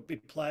England rugby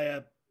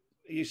player.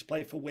 He used to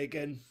play for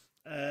Wigan.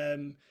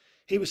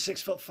 He was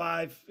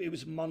 6'5". He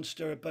was a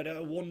monster, but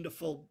a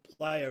wonderful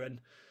player.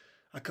 And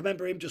I can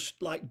remember him just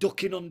like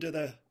ducking under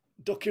the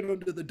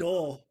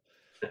door.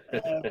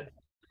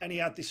 And he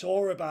had this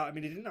aura about him,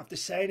 and he didn't have to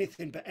say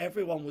anything, but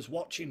everyone was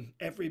watching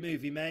every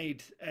move he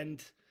made,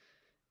 and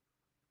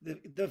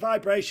the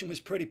vibration was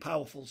pretty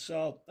powerful.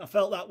 So I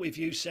felt that with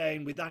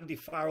Usain, with Andy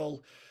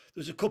Farrell.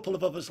 There's a couple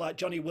of others like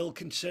Johnny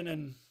Wilkinson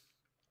and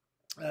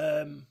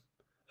a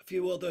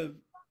few other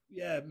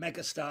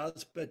mega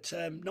stars, but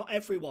not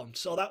everyone.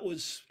 So that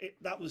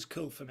was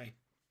cool for me.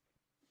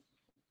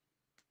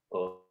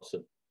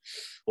 Awesome.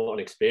 What an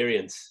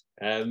experience.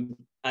 And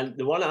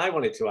the one I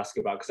wanted to ask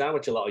about, because I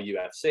watch a lot of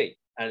UFC,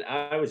 and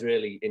I was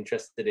really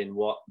interested in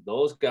what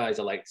those guys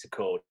are like to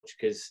coach,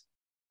 because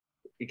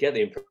you get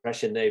the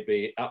impression they'd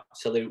be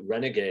absolute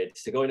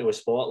renegades to go into a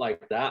sport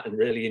like that and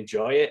really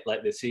enjoy it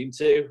like they seem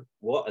to.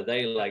 What are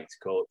they like to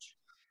coach?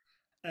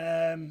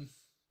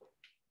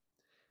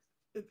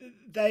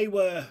 They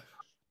were,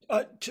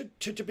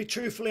 to be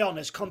truthfully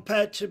honest,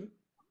 compared to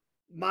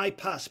my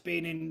past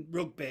being in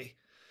rugby,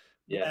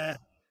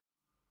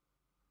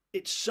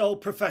 it's so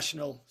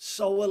professional,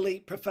 so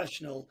elite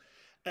professional.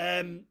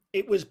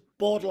 It was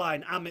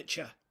borderline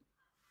amateur.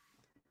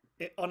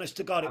 Honest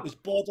to God, it was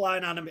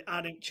borderline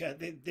amateur.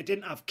 They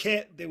didn't have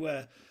kit. They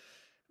were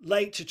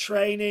late to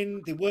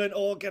training. They weren't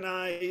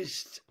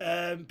organised.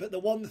 But the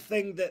one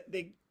thing that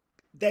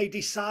they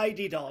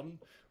decided on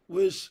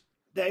was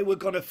they were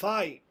going to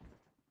fight.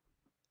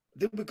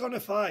 They were going to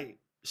fight.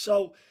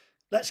 So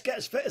let's get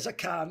as fit as I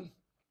can,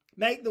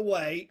 make the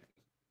weight,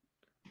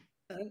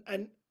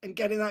 and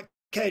get in that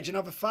cage and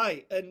have a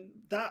fight. And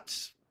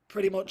that's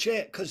pretty much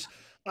it. Because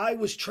I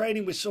was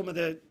training with some of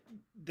the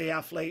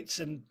athletes,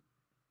 and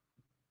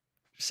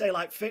say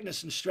like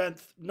fitness and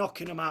strength,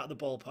 knocking them out of the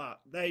ballpark.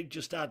 They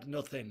just had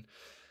nothing.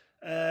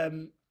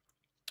 When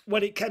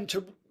it came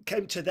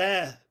to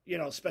their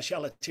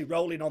speciality,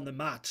 rolling on the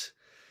mat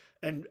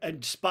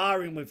and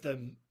sparring with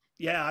them,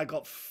 I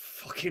got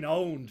fucking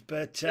owned.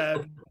 But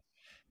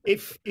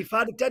if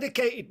I'd have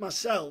dedicated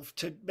myself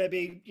to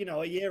maybe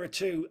a year or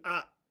two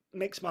at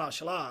mixed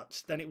martial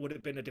arts, then it would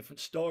have been a different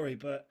story.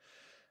 But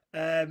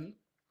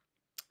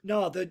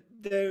no,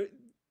 they're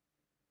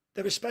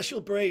a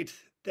special breed.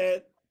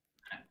 They're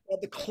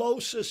the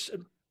closest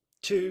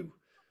to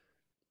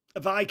a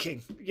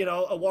Viking,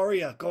 a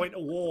warrior going to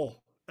war.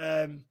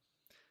 They're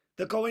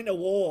going to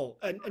war,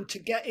 and to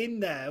get in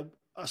there,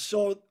 I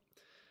saw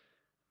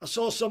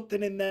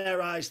something in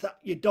their eyes that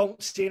you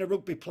don't see in a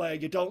rugby player,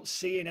 you don't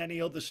see in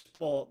any other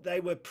sport. They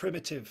were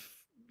primitive,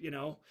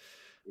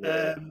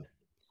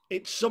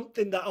 It's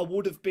something that I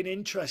would have been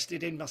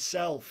interested in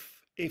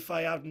myself if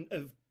I hadn't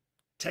have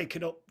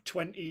taken up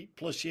 20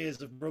 plus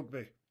years of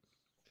rugby.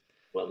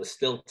 Well, there's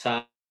still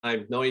time.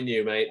 Knowing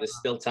you, mate, there's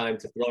still time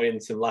to throw in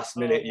some last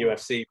minute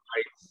UFC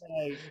fights.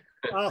 Hey,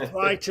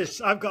 arthritis.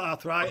 I've got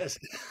arthritis.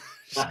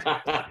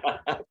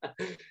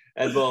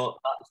 Edmo,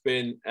 that's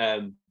been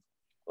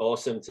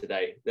awesome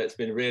today. That's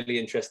been really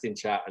interesting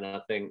chat. And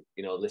I think,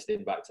 you know,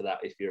 listening back to that,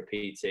 if you're a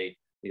PT,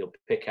 you'll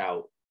pick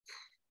out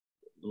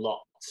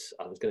lots.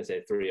 I was going to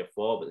say 3 or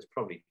 4, but there's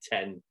probably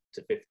 10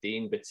 to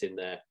 15 bits in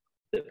there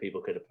that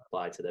people could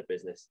apply to their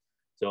business.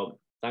 So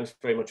thanks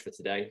very much for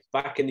today.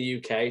 Back in the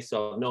UK,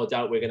 so no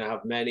doubt we're going to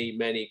have many,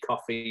 many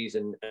coffees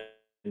and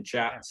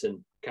chats and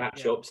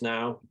catch-ups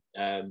now.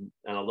 And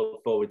I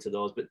look forward to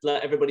those. But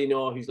let everybody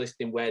know who's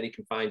listening where they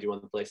can find you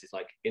on places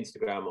like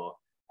Instagram, or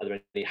are there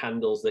any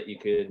handles that you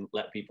can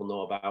let people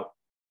know about?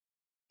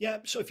 Yeah,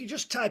 so if you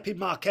just type in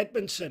Mark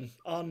Edmondson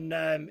on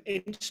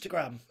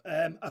Instagram,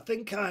 I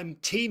think I'm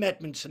Team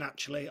Edmondson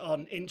actually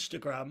on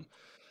Instagram,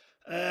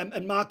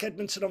 and Mark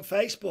Edmondson on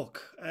Facebook.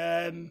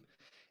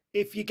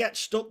 If you get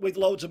stuck with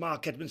loads of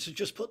Mark Edmondson,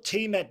 just put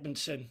Team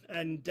Edmondson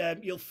and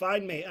you'll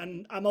find me.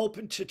 And I'm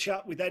open to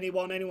chat with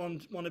anyone.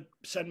 Anyone want to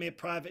send me a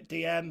private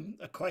DM,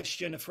 a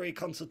question, a free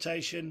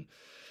consultation,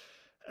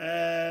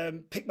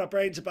 pick my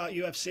brains about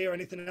UFC or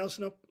anything else,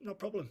 no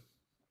problem.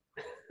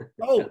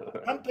 Oh,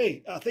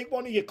 Ampy, I think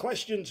one of your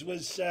questions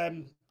was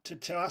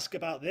to ask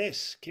about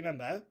this. Can you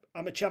remember?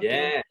 I'm a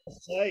champion.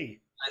 Yeah.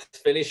 Let's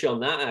finish on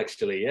that,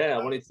 actually. Yeah,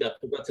 I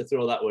forgot to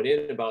throw that one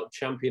in about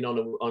champion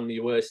on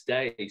your worst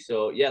day.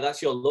 So, yeah,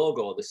 that's your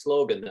logo, the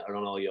slogan that are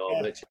on all your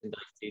merchandise,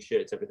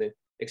 T-shirts, everything.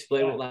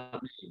 Explain what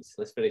that means.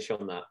 Let's finish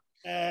on that.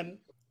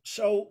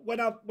 So when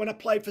I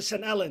played for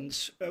St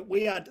Helens,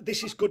 we had,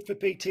 this is good for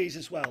PTs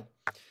as well,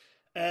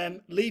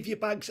 leave your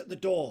bags at the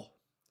door.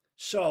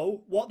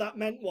 So what that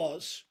meant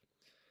was,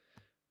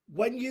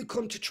 when you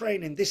come to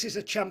training, this is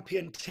a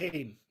champion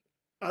team,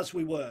 as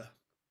we were.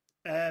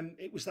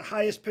 It was the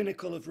highest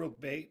pinnacle of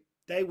rugby.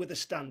 They were the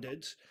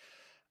standards.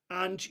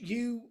 And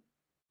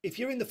if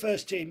you're in the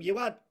first team, you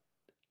had,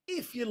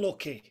 if you're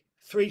lucky,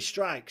 3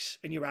 strikes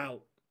and you're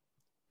out.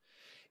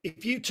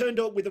 If you turned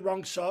up with the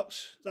wrong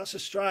socks, that's a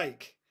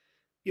strike.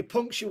 Your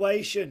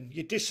punctuation,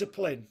 your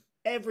discipline,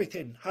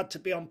 everything had to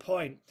be on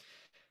point.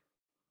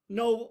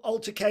 No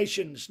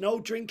altercations, no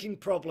drinking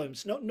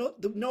problems,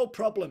 no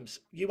problems.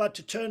 You had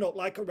to turn up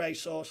like a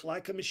racehorse,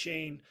 like a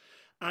machine,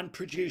 and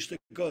produce the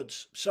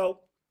goods.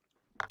 So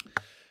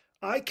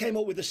I came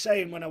up with a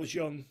saying when I was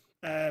young,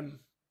 I'm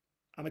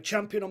a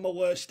champion on my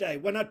worst day.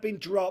 When I'd been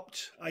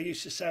dropped, I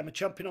used to say, I'm a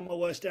champion on my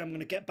worst day, I'm going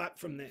to get back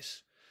from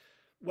this.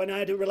 When I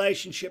had a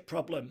relationship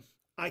problem,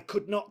 I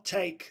could not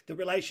take the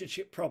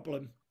relationship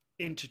problem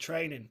into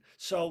training.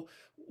 So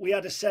we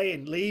had a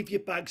saying, leave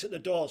your bags at the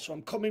door. So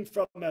I'm coming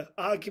from an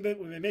argument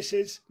with my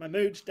missus, my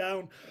mood's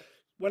down.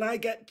 When I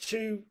get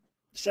to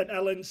St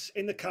Helens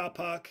in the car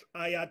park,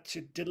 I had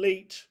to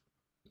delete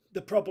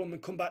the problem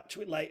and come back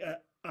to it later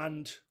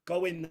and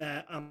go in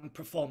there and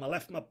perform. I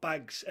left my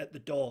bags at the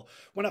door.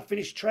 When I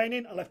finished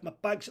training, I left my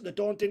bags at the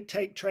door and didn't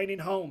take training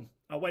home.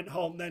 I went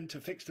home then to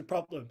fix the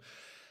problem.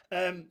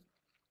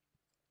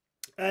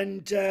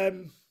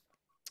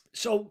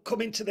 So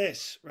coming to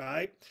this,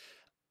 right,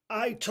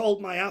 I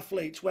told my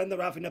athletes when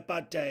they're having a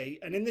bad day,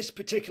 and in this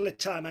particular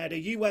time, I had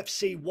a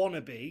UFC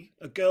wannabe,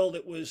 a girl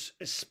that was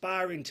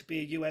aspiring to be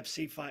a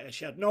UFC fighter.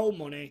 She had no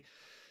money.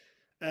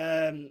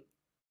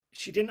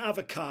 She didn't have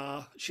a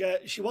car.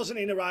 She wasn't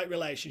in a right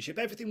relationship.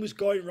 Everything was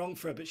going wrong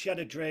for her, but she had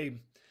a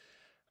dream.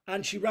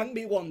 And she rang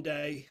me one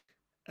day,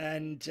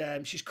 and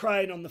she's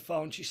crying on the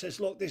phone. She says,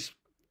 look, this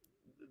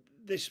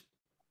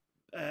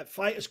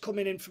fighter's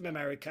coming in from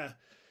America.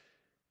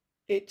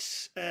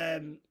 It's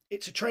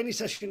a training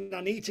session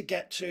I need to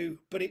get to,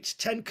 but it's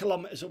 10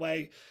 kilometers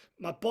away.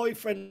 My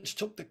boyfriend's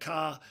took the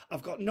car.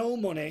 I've got no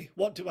money.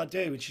 What do I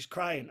do? And she's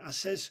crying. I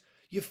says,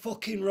 you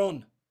fucking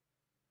run.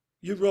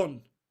 You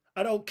run.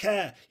 I don't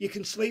care. You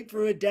can sleep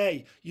for a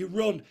day. You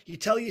run. You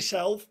tell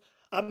yourself,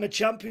 I'm a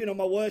champion on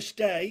my worst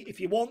day. If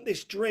you want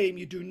this dream,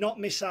 you do not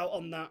miss out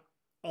on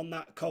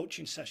that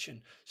coaching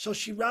session. So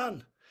she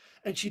ran,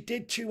 and she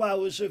did 2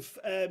 hours of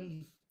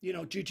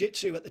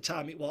jiu-jitsu at the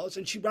time it was,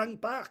 and she rang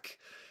back.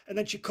 And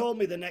then she called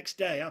me the next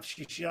day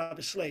after she had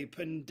a sleep,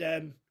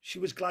 and she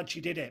was glad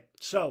she did it.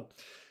 So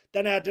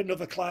then I had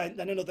another client,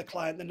 then another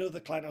client, then another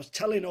client. I was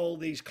telling all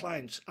these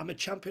clients, I'm a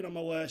champion on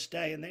my worst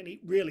day, and then it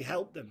really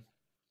helped them.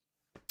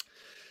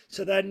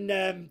 So then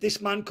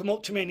this man come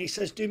up to me and he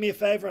says, do me a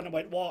favor. And I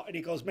went, what? And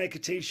he goes, make a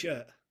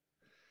T-shirt.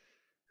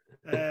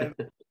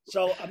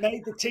 So I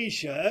made the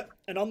T-shirt,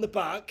 and on the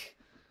back,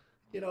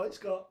 it's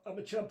got, I'm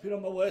a champion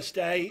on my worst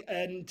day,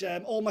 and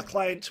all my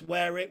clients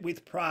wear it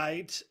with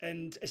pride,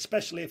 and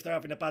especially if they're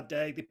having a bad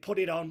day, they put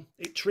it on,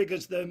 it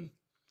triggers them,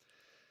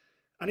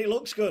 and it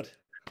looks good.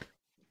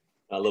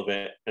 I love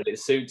it, and it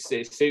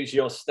suits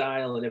your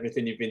style and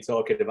everything you've been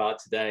talking about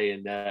today,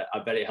 and I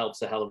bet it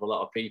helps a hell of a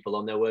lot of people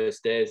on their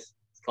worst days.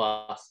 It's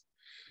class.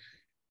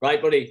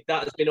 Right, buddy,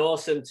 that has been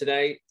awesome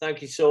today.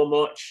 Thank you so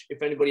much.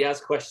 If anybody has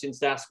questions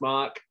to ask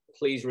Mark,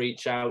 please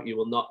reach out. You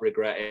will not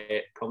regret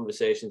it.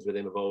 Conversations with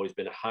him have always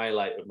been a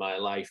highlight of my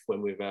life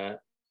when we've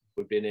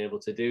been able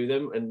to do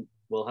them, and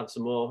we'll have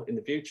some more in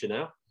the future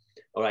now.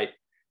 All right,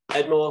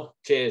 Edmore,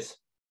 cheers.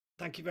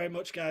 Thank you very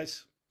much,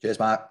 guys. Cheers,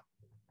 Mark.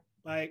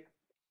 Bye.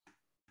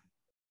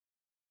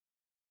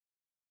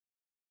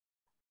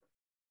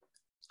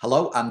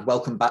 Hello and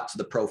welcome back to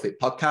the Profit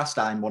Podcast.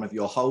 I'm one of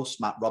your hosts,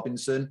 Matt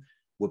Robinson.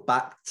 We're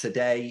back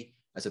today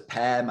as a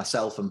pair,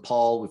 myself and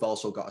Paul. We've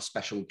also got a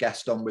special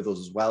guest on with us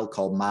as well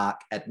called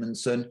Mark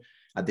Edmondson.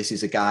 And this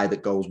is a guy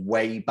that goes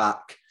way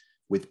back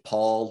with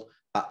Paul,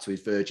 back to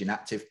his Virgin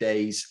Active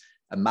days.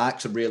 And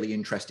Mark's a really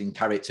interesting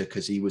character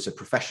because he was a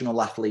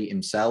professional athlete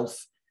himself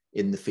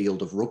in the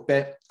field of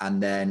rugby.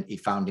 And then he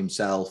found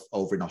himself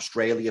over in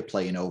Australia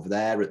playing over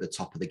there at the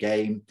top of the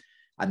game.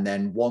 And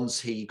then once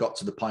he got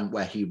to the point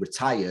where he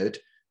retired,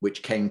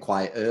 which came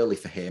quite early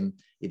for him,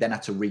 he then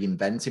had to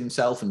reinvent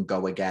himself and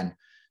go again.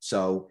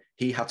 So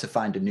he had to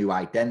find a new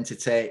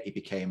identity. He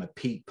became a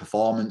peak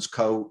performance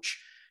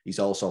coach. He's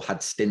also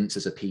had stints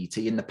as a PT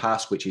in the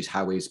past, which is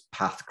how his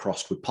path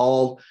crossed with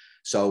Paul.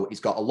 So he's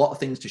got a lot of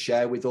things to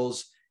share with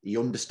us. He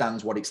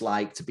understands what it's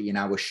like to be in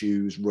our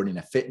shoes running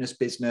a fitness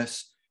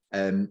business.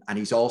 And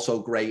he's also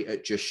great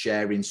at just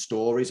sharing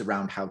stories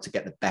around how to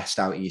get the best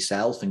out of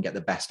yourself and get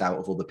the best out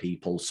of other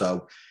people.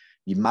 So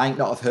you might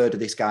not have heard of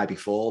this guy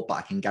before, but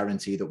I can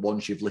guarantee that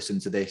once you've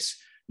listened to this,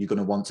 you're going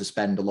to want to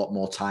spend a lot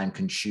more time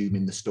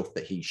consuming the stuff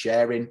that he's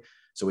sharing.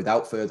 So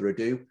without further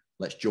ado,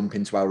 let's jump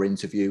into our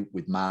interview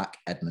with Mark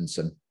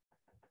Edmondson.